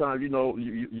sometimes, you know,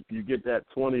 you get that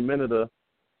 20-minute,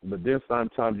 but then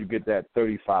sometimes you get that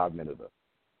 35-minute.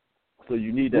 So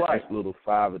you need that extra little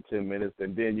 5 or 10 minutes.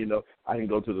 And then, you know, I can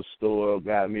go to the store,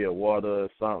 grab me a water or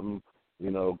something,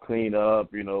 you know, clean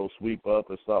up, you know, sweep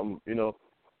up or something, you know.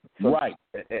 So,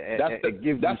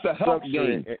 that's the help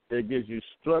game. It gives you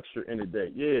structure in the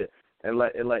day. Yeah. And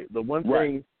like the one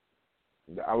thing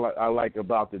I like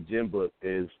about the gym book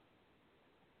is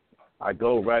I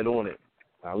go right on it.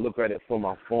 I look at it from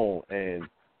my phone and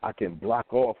I can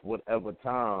block off whatever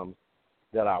time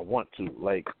that I want to.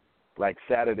 Like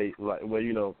Saturday,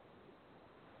 you know,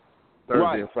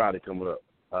 Thursday and Friday coming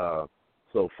up.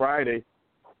 So Friday,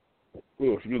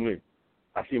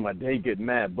 I see my day get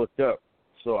mad booked up.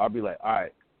 So I'll be like, all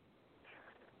right.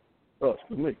 Oh,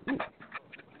 excuse me.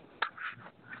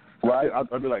 Right.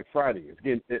 I'll be like, Friday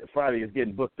is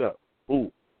getting booked up.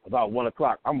 Ooh, about 1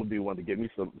 o'clock, I'm gonna be one to get me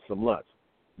some lunch.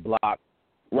 Block.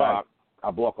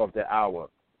 I block off that hour.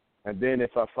 And then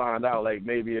if I find out, like,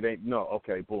 maybe it ain't,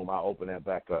 okay, boom, I'll open that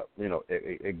back up. You know,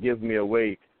 it gives me a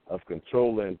way of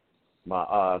controlling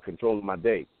my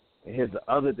day. And here's the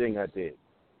other thing I did.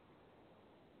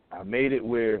 I made it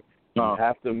where you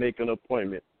have to make an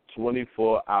appointment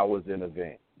 24 hours in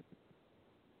advance.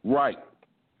 Right.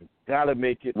 You got to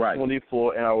make it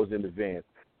 24 hours in advance.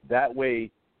 That way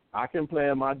I can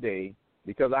plan my day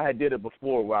because I had did it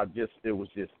before where it was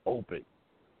just open.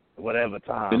 Whatever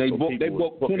time. And they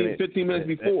book 20, 15 minutes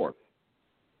before.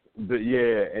 But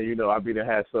and you know, I've been to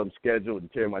have something scheduled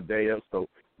and tear my day up, so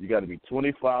you got to be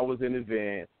 24 hours in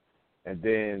advance. And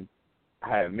then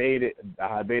I had made it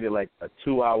like a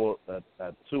 2-hour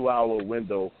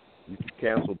window. You can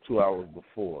cancel 2 hours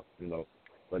before, you know.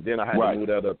 But then I had to move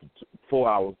that up to 4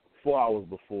 hours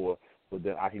before, so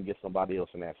then I can get somebody else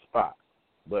in that spot.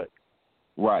 But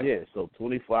so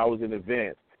 24 hours in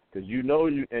advance. Because you know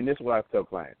and this is what I tell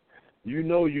clients, you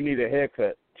know you need a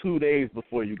haircut 2 days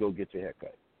before you go get your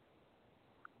haircut.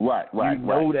 You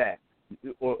know that.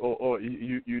 Or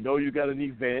you know you got an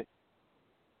event.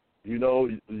 You know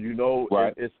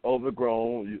it's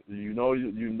overgrown. You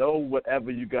know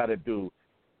whatever you got to do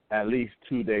at least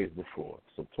 2 days before.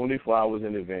 So 24 hours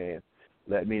in advance,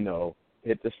 let me know,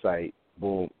 hit the site,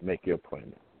 boom, make your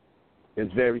appointment.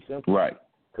 It's very simple. Right.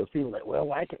 Because people are like, well,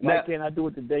 why can't I do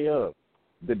it the day of?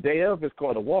 The day of is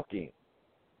called a walk-in.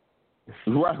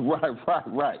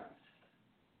 Right.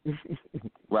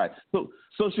 Right.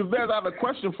 So Chavez, I have a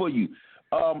question for you.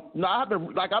 Now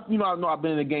I know I've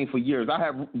been in the game for years. I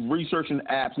have researching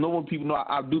apps. No one people know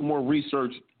I do more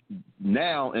research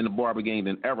now in the barber game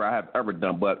than ever I have ever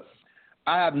done. But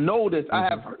I have noticed, I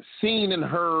have seen and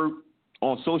heard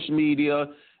on social media,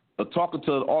 talking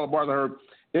to all the barbers I heard,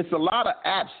 it's a lot of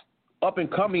apps, up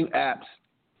and coming apps,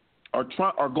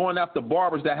 are going after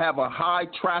barbers that have a high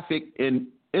traffic in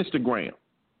Instagram,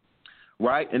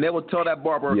 right? And they will tell that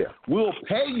barber, we'll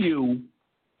pay you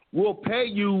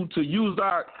to use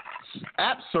our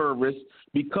app service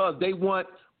because they want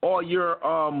all your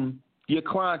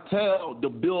clientele to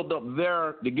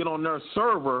get on their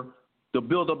server, to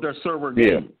build up their server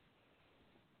game.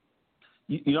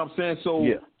 You know what I'm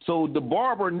saying? So the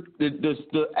barber,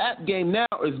 the app game now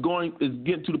is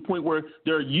getting to the point where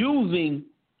they're using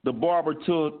the barber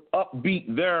to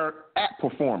upbeat their app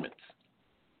performance.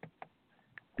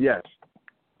 Yes.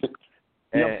 You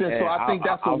know what I'm saying? So I think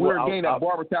that's a weird game that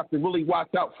barbers have to really watch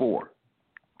out for.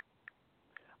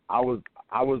 I was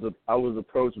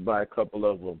approached by a couple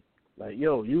of them, like,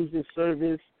 yo, use this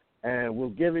service and we'll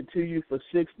give it to you for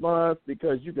 6 months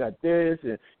because you got this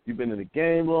and you've been in the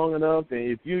game long enough, and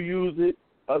if you use it,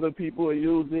 other people will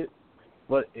use it.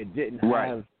 But it didn't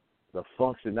have the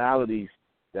functionalities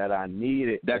that I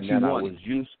needed that I was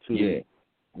used to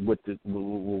with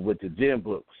the gym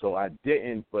book. So I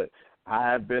didn't, but I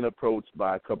have been approached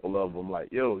by a couple of them,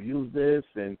 like, yo, use this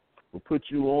and we'll put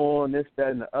you on this, that,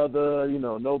 and the other. You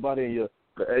know, nobody in your,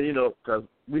 you know, because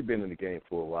we've been in the game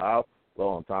for a while,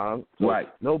 long time. So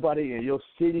nobody in your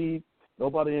city,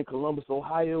 nobody in Columbus,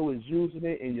 Ohio is using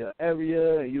it in your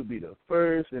area, and you'll be the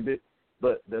first.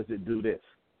 But does it do this?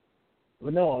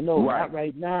 Well, no, not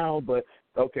right now. But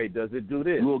okay, does it do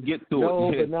this? We'll get to it.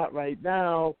 No, but not right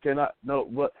now. Can I? No,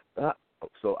 what?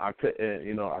 So I couldn't.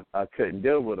 You know, I couldn't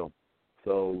deal with them.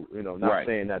 So, you know, not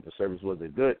saying that the service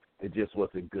wasn't good, it just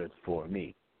wasn't good for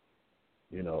me.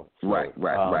 You know. So, right.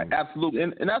 Absolutely,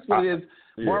 and that's what it is.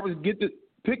 Barbers,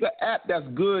 pick an app that's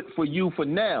good for you for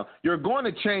now. You're going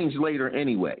to change later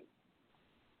anyway.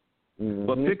 Mm-hmm.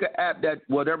 But pick an app that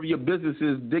whatever your business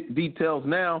is details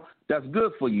now, that's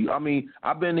good for you. I mean,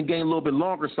 I've been in the game a little bit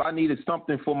longer, so I needed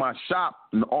something for my shop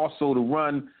and also to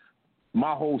run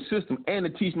my whole system and to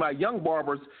teach my young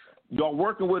barbers. Y'all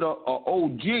working with a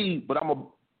OG, but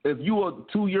if you a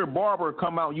 2-year barber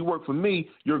come out and you work for me,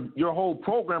 your whole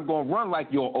program gonna run like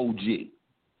your OG.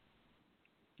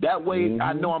 That way,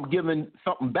 I know I'm giving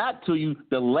something back to you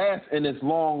that lasts in this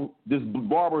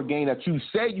barber game that you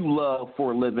say you love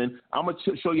for a living. I'm gonna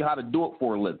show you how to do it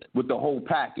for a living with the whole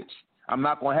package. I'm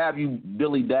not gonna have you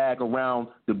dilly dag around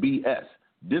the BS.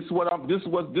 This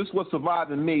what's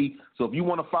surviving me. So if you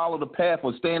want to follow the path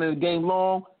or stand in the game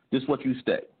long, this is what you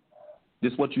stay.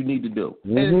 This is what you need to do.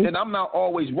 And I'm not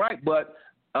always right, but,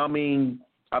 I mean,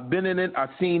 I've been in it.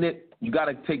 I've seen it. You got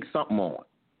to take something on.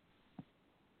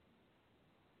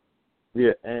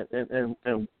 Yeah, and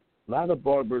a lot of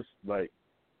barbers, like,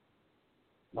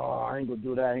 no, I ain't going to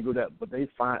do that, I ain't going to do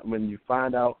that. But when you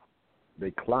find out the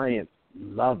clients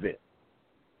love it.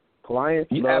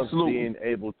 Clients love being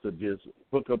able to just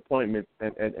book appointments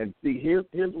and see, here's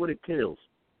what it kills.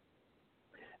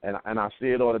 And I see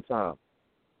it all the time.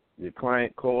 Your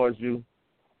client calls you,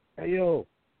 hey, yo,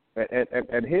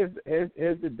 and here's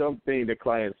the dumb thing the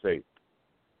clients say.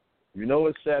 You know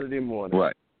it's Saturday morning.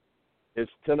 Right.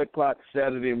 It's 10 o'clock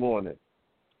Saturday morning.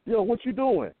 Yo, what you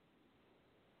doing?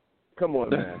 Come on,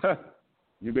 man.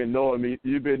 You've been knowing me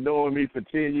for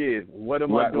 10 years. What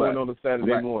am I doing on a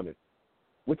Saturday morning?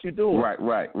 What you doing?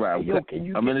 Right. Hey, yo,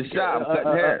 I'm in the shop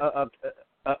cutting hair.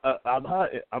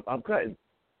 I'm cutting.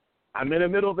 I'm in the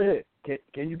middle of it.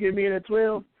 Can you get me in at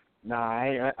 12? Nah,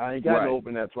 I ain't got to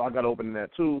open that 12. I got to open at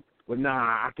 2. But nah,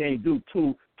 I can't do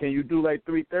 2. Can you do like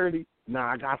 3:30?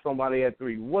 Nah, I got somebody at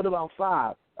 3. What about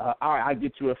 5? All right, I'll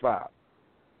get you at 5.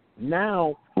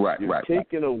 Now you're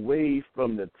taking away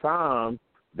from the time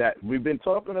that we've been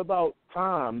talking about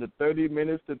time, the 30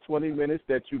 minutes to 20 minutes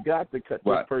that you got to cut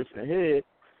this person's head.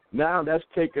 Now that's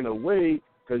taken away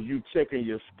because you checking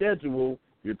your schedule.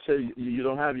 You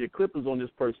don't have your clippers on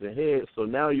this person's head, so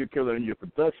now you're killing your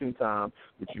production time,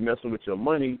 but you're messing with your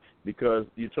money because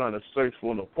you're trying to search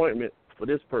for an appointment for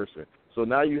this person. So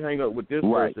now you hang up with this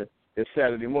person. It's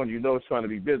Saturday morning. You know it's trying to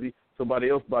be busy. Somebody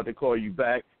else about to call you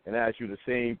back and ask you the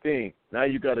same thing. Now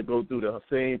you got to go through the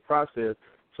same process.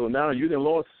 So now you done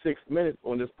lost 6 minutes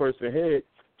on this person's head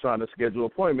trying to schedule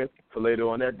an appointment for later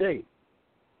on that day.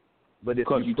 But if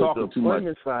you put the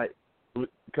appointment side,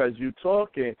 because you're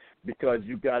talking, because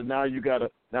you got to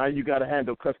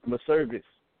handle customer service.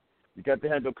 You got to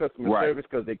handle customer service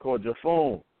because they called your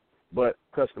phone. But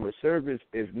customer service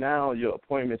is now your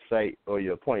appointment site or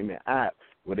your appointment app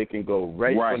where they can go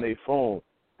right on their phone.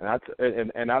 And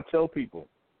I tell people,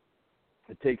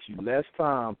 it takes you less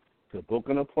time to book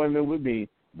an appointment with me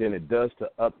than it does to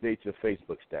update your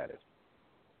Facebook status.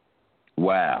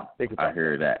 Wow, I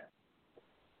hear that.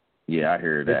 Yeah, I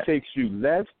hear that. It takes you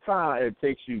less time. It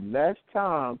takes you less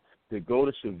time to go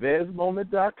to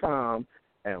ChavezMoment.com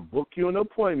and book you an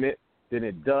appointment than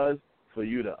it does for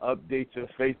you to update your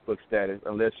Facebook status,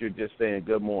 unless you're just saying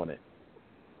good morning.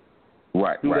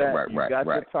 Right. You got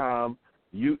your time.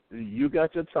 You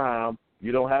got your time.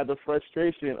 You don't have the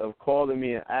frustration of calling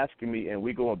me and asking me, and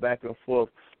we going back and forth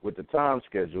with the time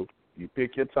schedule. You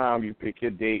pick your time, you pick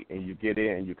your date, and you get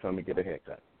in and you come and get a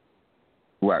haircut.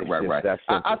 Right.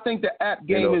 I think the app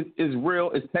game is real.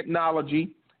 It's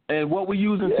technology. And what we're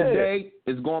using today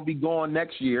is going to be gone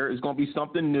next year. It's going to be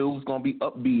something new. It's going to be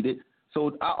upbeated.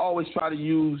 So I always try to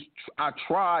use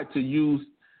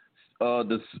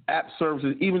the app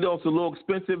services, even though it's a little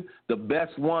expensive, the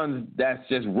best ones that's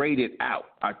just rated out.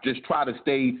 I just try to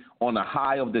stay on the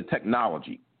high of the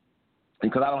technology.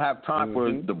 Because I don't have time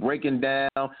for the breaking down,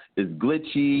 it's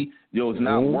glitchy, it's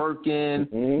not working,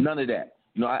 none of that.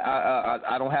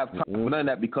 I don't have time for none of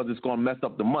that because it's going to mess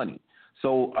up the money.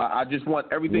 So I just want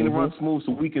everything to run smooth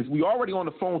so we already on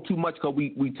the phone too much because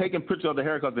we taking pictures of the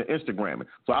haircuts and Instagramming.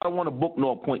 So I don't want to book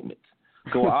no appointments.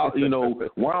 So,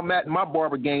 where I'm at in my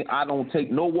barber game, I don't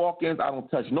take no walk-ins. I don't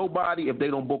touch nobody if they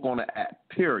don't book on the app,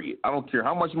 period. I don't care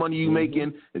how much money you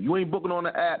making. If you ain't booking on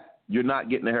the app, you're not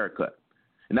getting a haircut.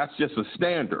 And that's just a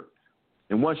standard.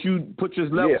 And once you put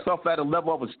yourself at a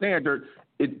level of a standard,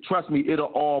 trust me,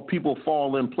 people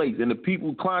fall in place. And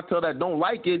the clientele that don't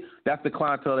like it, that's the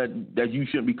clientele that you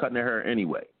shouldn't be cutting their hair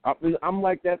anyway. I'm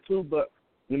like that too, but,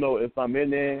 if I'm in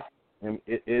there, and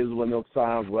it is one of those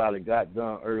times where I got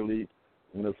done early,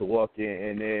 to walk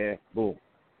in there, boom,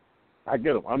 I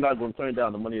get them. I'm not going to turn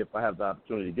down the money if I have the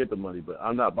opportunity to get the money, but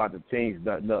I'm not about to change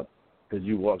nothing up because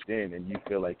you walked in and you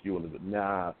feel like you want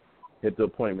to, hit the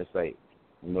appointment site.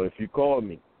 If you call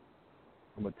me,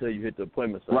 I'm going to tell you hit the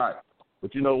appointment site. Right.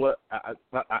 But you know what?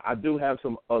 I do have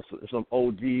some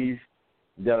OGs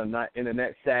that are not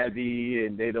internet savvy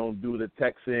and they don't do the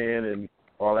texting and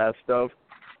all that stuff.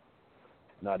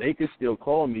 Now, they can still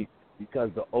call me because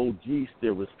the OGs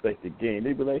still respect the game.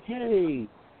 They be like, hey,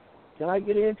 can I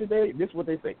get in today? This is what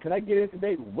they say. Can I get in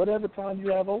today? Whatever time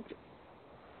you have open.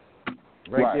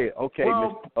 Right there. Okay,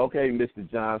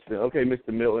 Mr. Johnson. Okay,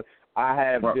 Mr. Miller. I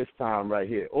have this time right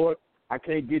here. Or I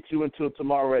can't get you until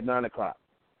tomorrow at 9 o'clock.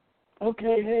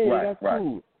 Okay, hey, that's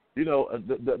cool.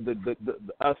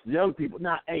 Us young people,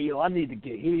 I need to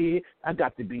get here. I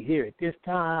got to be here at this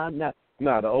time. The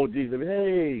OGs,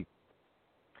 hey,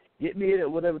 get me in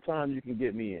at whatever time you can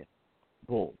get me in.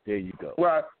 Boom, there you go.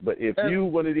 Right. But if you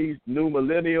one of these new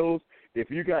millennials, if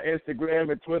you got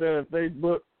Instagram and Twitter and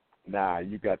Facebook,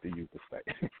 you got to use the site.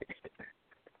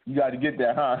 You got to get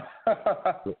that,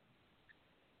 huh?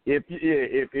 If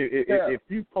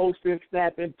you posting,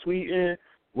 snapping, tweeting,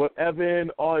 whatever,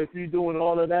 or if you doing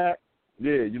all of that,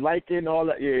 you liking all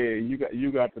that,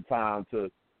 you got the time to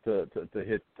hit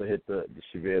the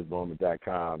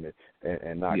ChavezBowman.com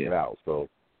and knock it out. So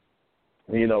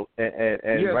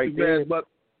right there, but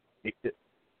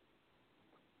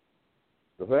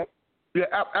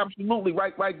absolutely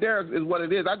right there is what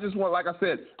it is. I just want, like I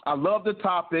said, I love the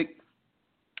topic,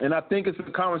 and I think it's a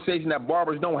conversation that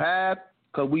barbers don't have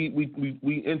because we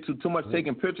into too much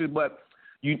taking pictures, but.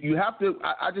 You have to.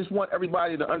 I just want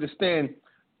everybody to understand,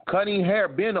 cutting hair,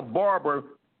 being a barber,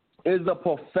 is a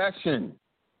profession.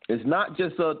 It's not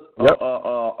just a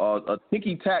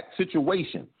ticky-tack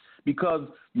situation because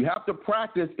you have to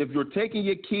practice. If you're taking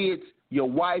your kids, your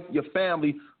wife, your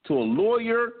family to a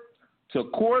lawyer, to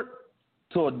court,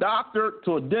 to a doctor,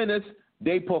 to a dentist,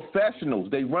 they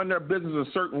professionals. They run their business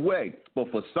a certain way.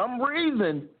 But for some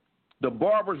reason, the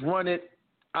barbers run it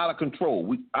out of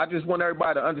control. I just want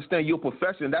everybody to understand your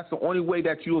profession. That's the only way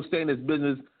that you'll stay in this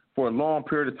business for a long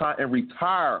period of time and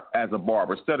retire as a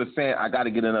barber instead of saying I got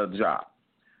to get another job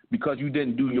because you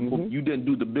didn't do you didn't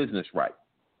do the business right.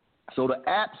 So the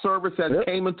app service has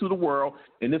came into the world,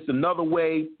 and it's another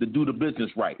way to do the business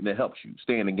right, and it helps you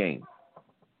stay in the game.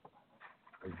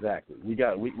 Exactly. We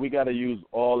got to use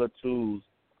all the tools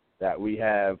that we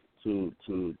have to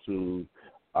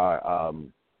our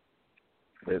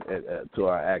to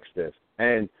our access.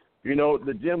 And,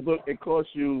 the gym book, it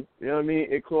costs you,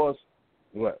 it costs,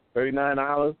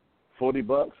 $39,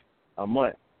 $40 a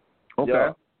month. Okay.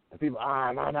 And people,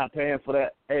 I'm not paying for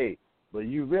that. Hey, but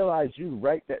you realize you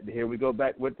write that, here we go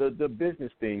back with the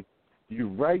business thing. You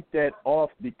write that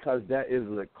off because that is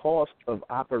the cost of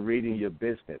operating your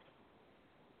business.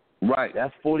 Right.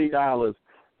 That's $40.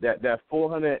 That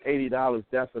 $480,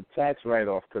 that's a tax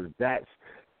write-off because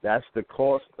that's the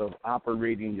cost of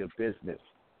operating your business.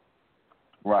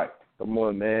 Right. Come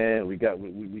on, man. We got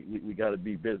to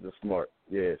be business smart.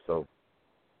 Yeah. So,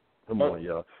 come on,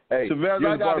 y'all. Hey, Chavez,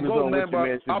 I got to go,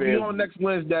 man. I'll be on next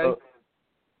Wednesday.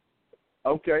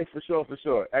 Okay, for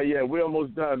sure. Hey, we're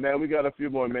almost done, man. We got a few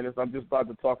more minutes. I'm just about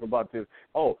to talk about this.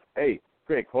 Oh, hey,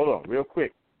 Craig, hold on, real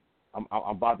quick. I'm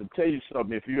about to tell you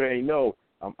something. If you ain't know,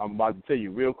 I'm about to tell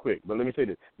you real quick, but let me say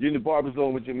this. You're in the Barber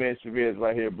Zone with your man Chavez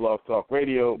right here, Blog Talk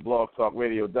Radio,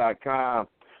 blogtalkradio.com,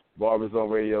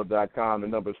 barberzoneradio.com. The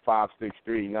number is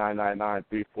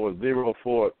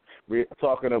 563-999-3404. We're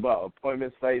talking about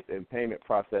appointment sites and payment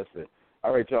processing.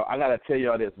 All right, y'all, I got to tell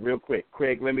y'all this real quick.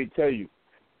 Craig, let me tell you,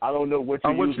 I don't know what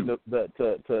you're using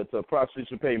to process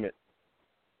your payment.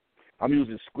 I'm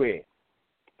using Square.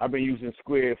 I've been using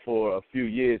Square for a few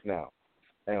years now.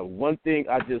 And one thing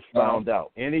I just found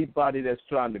out, anybody that's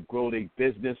trying to grow their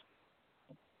business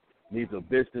needs a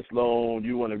business loan,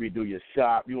 you want to redo your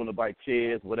shop, you want to buy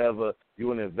chairs, whatever, you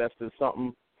want to invest in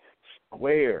something,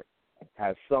 Square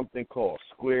has something called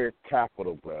Square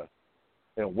Capital, bro.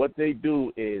 And what they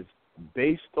do is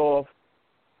based off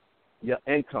your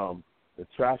income, the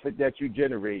traffic that you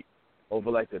generate over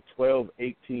like a 12,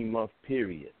 18-month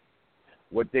period,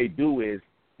 what they do is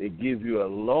they give you a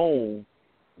loan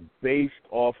based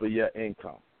off of your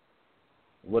income.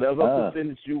 Whatever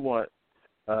percentage you want,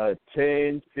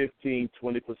 10, 15,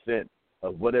 20%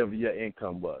 of whatever your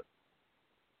income was.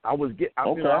 I was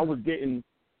getting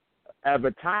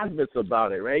advertisements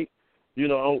about it, right? You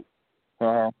know,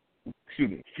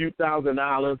 excuse me, few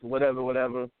 $1,000s, whatever,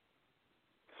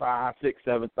 $5,000,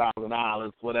 $6,000,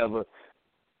 $7,000, whatever.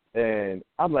 And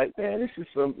I'm like, man, this is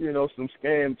some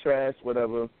scam trash,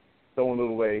 whatever, throwing it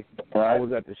away. Right. I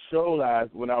was at the show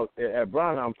last when I was at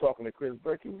Brown. I'm talking to Chris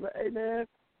Burke. He was like, hey, man,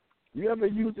 you ever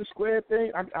use the Square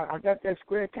thing? I got that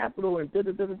Square Capital and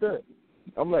da-da-da-da-da.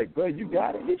 I'm like, bro, you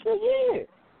got it? He said, yeah.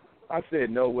 I said,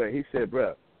 no way. He said,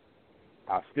 bro,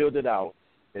 I filled it out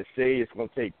and say it's going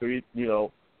to take 3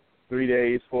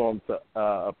 days for them to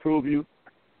approve you.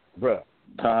 Bro,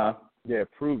 they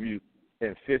approve you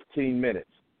in 15 minutes.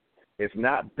 It's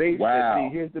not based. Wow.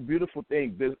 See, here's the beautiful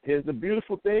thing.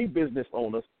 Business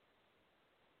owners.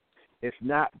 It's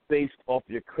not based off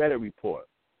your credit report.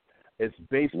 It's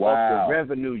based off the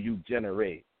revenue you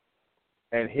generate.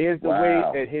 And here's the way.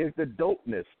 And here's the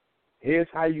dopeness. Here's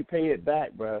how you pay it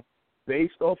back, bro.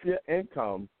 Based off your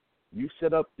income, you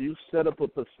set up a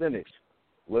percentage,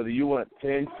 whether you want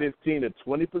 10, 15, or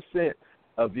 20%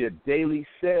 of your daily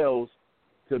sales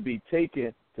to be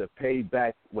taken to pay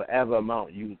back whatever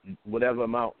amount you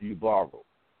borrow.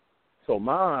 So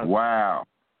mine,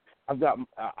 I've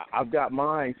got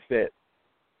mine set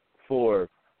for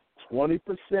 20%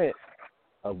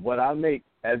 of what I make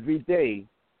every day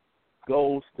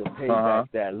goes to pay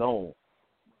back that loan,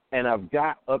 and I've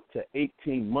got up to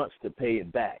 18 months to pay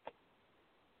it back.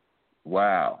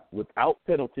 Wow! Without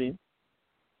penalty,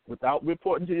 without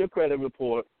reporting to your credit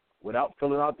report, without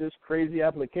filling out this crazy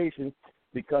application.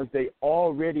 Because they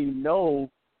already know,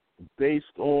 based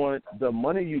on the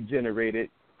money you generated,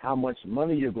 how much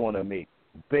money you're going to make,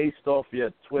 based off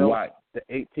your 12 to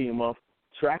 18-month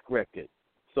track record.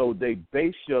 So they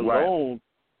base your loan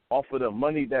off of the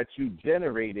money that you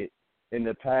generated in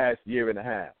the past year and a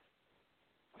half.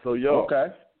 So,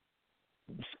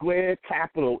 Square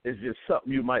Capital is just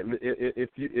something you might,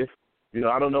 if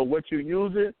I don't know what you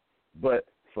use it, but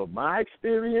for my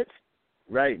experience,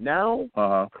 right now,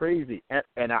 crazy.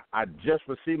 And I just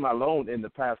received my loan in the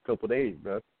past couple of days,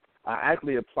 bro. I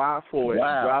actually applied for it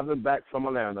driving back from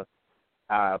Atlanta.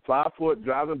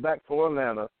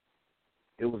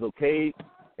 It was okay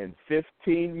in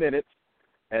 15 minutes,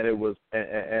 and it was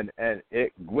and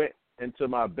it went into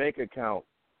my bank account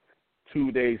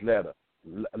 2 days later.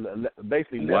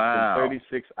 Basically less than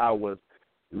 36 hours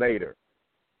later.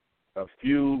 A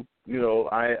few,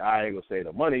 I ain't gonna say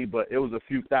the money, but it was a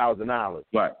few $1,000s.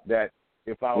 That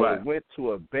if I would have went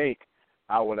to a bank,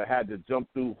 I would have had to jump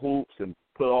through hoops and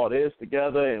put all this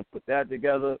together and put that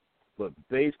together. But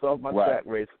based off my track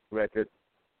record,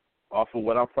 off of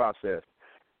what I processed,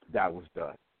 that was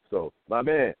done. So, my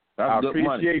man, I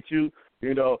appreciate you.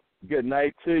 Good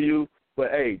night to you.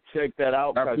 But hey, check that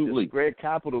out because the Square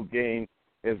Capital game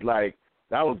is like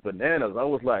that was bananas. I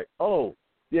was like, oh.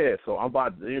 Yeah, so I'm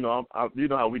about to, you know how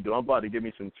we do. I'm about to give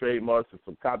me some trademarks and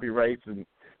some copyrights and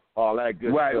all that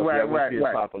good stuff.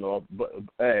 Right. Popping off.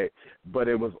 But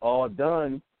it was all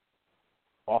done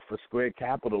off of Square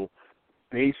Capital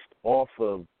based off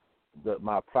of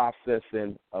my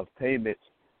processing of payments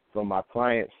from my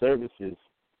client services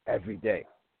every day.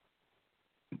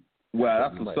 Well,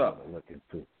 that's what's up. Look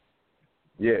into.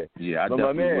 Yeah. Yeah, I so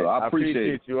definitely my man, will. I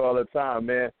appreciate you all the time,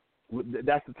 man.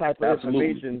 That's the type of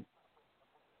information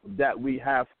that we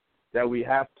have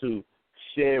to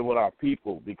share with our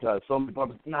people, because some people are,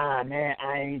 nah, man,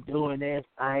 I ain't doing this,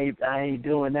 I ain't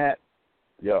doing that.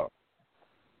 Yo,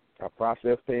 I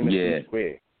process payments through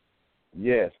Square.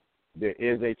 Yes, there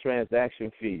is a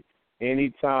transaction fee.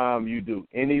 Anytime you do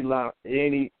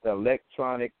any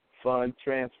electronic fund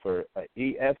transfer,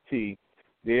 EFT,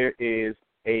 there is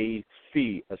a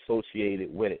fee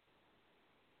associated with it.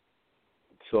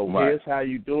 So here's how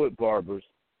you do it, barbers.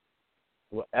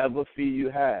 Whatever fee you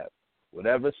have,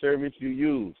 whatever service you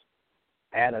use,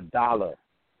 add $1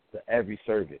 to every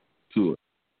service. Sure.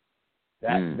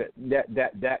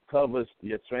 That covers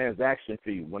your transaction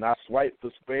fee. When I swipe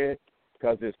for Square,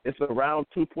 because it's around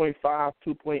 2.5,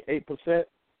 2.8%.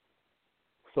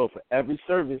 So for every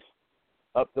service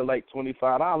up to like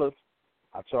 $25,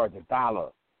 I charge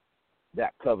 $1.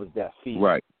 That covers that fee.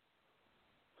 Right.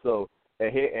 So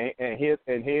here's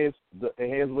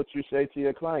what you say to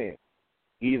your client.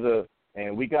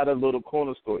 And we got a little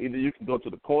corner store. Either you can go to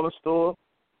the corner store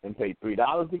and pay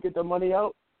 $3 to get the money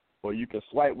out, or you can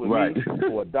swipe with me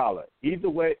for $1. Either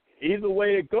way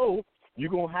it goes, you're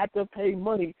gonna have to pay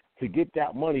money to get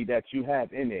that money that you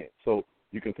have in there. So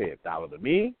you can pay $1 to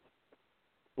me,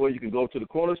 or you can go to the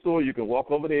corner store. You can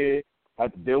walk over there,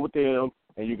 have to deal with them,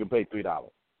 and you can pay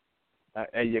 $3.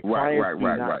 And your clients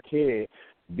do not care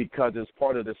because it's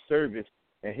part of the service.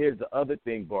 And here's the other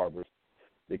thing, barbers: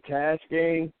 the cash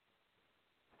game.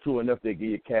 True enough, they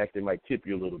give you cash, they might tip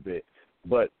you a little bit.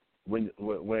 But when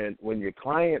your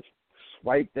clients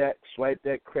swipe that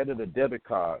credit or debit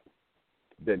card,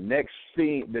 the next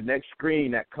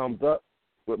screen that comes up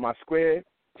with my Square,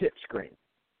 tip screen.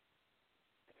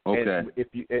 Okay.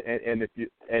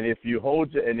 And if you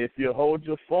hold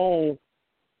your phone,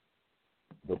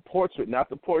 the portrait, not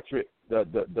the portrait,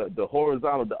 the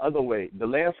horizontal, the other way, the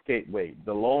landscape way,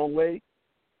 the long way,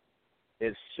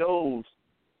 it shows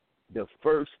the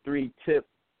first 3 tip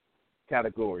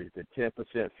categories, the 10%,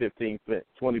 15%,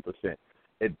 20%.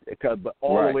 But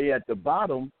all the way at the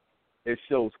bottom, it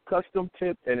shows custom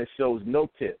tip and it shows no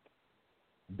tip.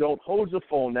 Don't hold your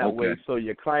phone that way so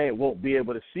your client won't be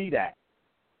able to see that.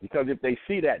 Because if they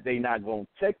see that, they're not going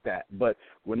to check that. But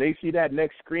when they see that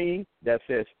next screen that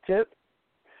says tip,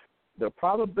 the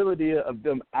probability of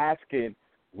them asking,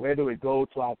 where do it go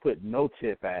till I put no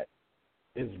tip at,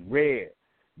 is rare.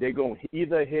 They're going to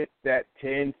either hit that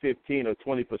 10, 15, or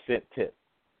 20% tip.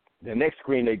 The next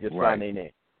screen, they just sign their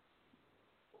name.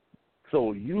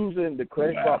 So using the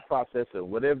credit card processor,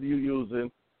 whatever you're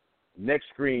using, next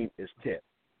screen is tip.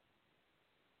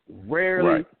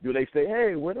 Rarely do they say,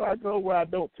 hey, where do I go where I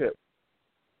don't tip?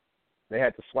 They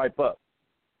had to swipe up.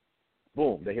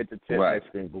 Boom, they hit the tip, next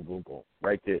screen, boom, boom, boom.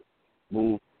 Right there.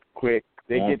 Move quick.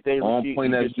 They get their receipt. You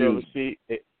get their receipt.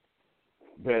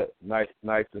 But nice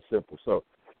and simple. So,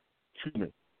 excuse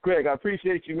me. Craig, I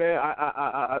appreciate you, man.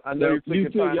 I know you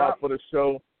took your time out for the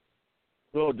show.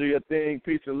 Go do your thing.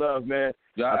 Peace and love, man.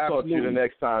 I'll talk to you the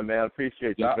next time, man. I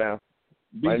appreciate you, fam.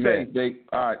 Be safe, Dave.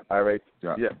 All right.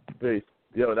 Yeah, peace.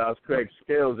 Yo, that was Craig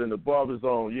Scales in the Barber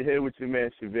Zone. You're here with your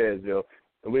man Chavez, yo.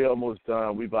 And we're almost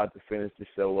done. We're about to finish the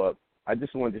show up. I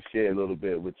just wanted to share a little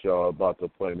bit with y'all about the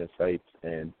appointment sites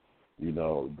and, you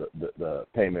know, the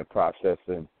payment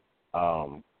processing.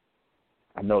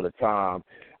 I know the time.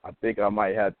 I think I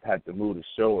might have to move the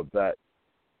show back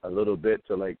a little bit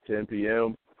to like 10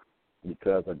 p.m.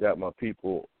 because I got my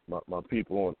people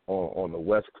on the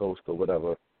West Coast or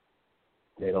whatever.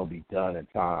 They don't be done in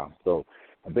time. So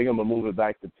I think I'm going to move it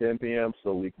back to 10 p.m.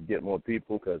 so we can get more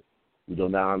people because, you know,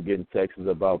 now I'm getting texts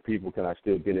about people. Can I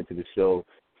still get into the show?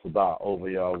 It's about over,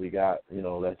 y'all. We got, you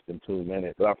know, less than 2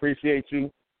 minutes. But I appreciate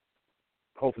you.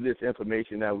 Hopefully this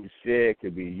information that we share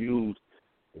can be used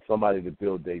for somebody to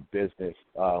build their business.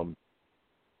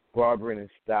 Barbering and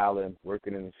styling,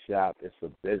 working in the shop, it's a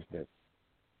business.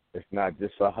 It's not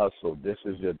just a hustle. This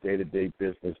is your day-to-day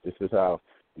business. This is how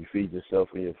you feed yourself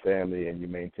and your family and you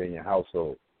maintain your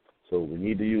household. So we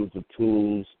need to use the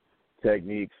tools,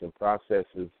 techniques, and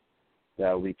processes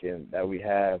that we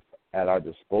have at our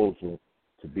disposal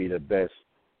to be the best,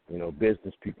 you know,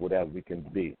 business people that we can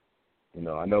be. You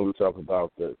know, I know we talk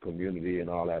about the community and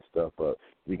all that stuff, but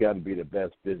we got to be the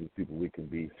best business people we can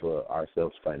be for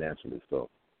ourselves financially. So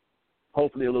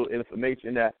hopefully a little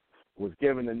information that was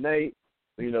given tonight,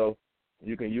 you know,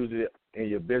 you can use it in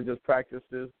your business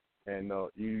practices, and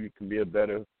you can be a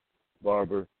better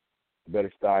barber,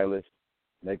 better stylist,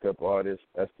 makeup artist,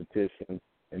 esthetician,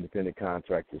 independent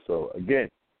contractor. So, again,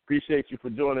 appreciate you for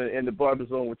joining in the Barber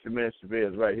Zone with your man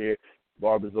Chavez right here,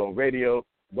 Barber Zone Radio,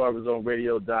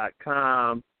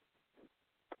 barberzoneradio.com,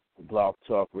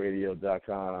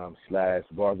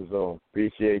 blogtalkradio.com/barberzone.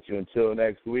 Appreciate you. Until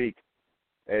next week,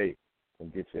 hey,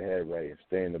 and get your head right and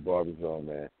stay in the Barber Zone,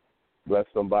 man. Bless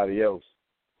somebody else.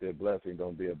 Their blessing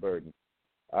don't be a burden.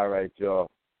 All right, y'all.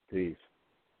 Peace.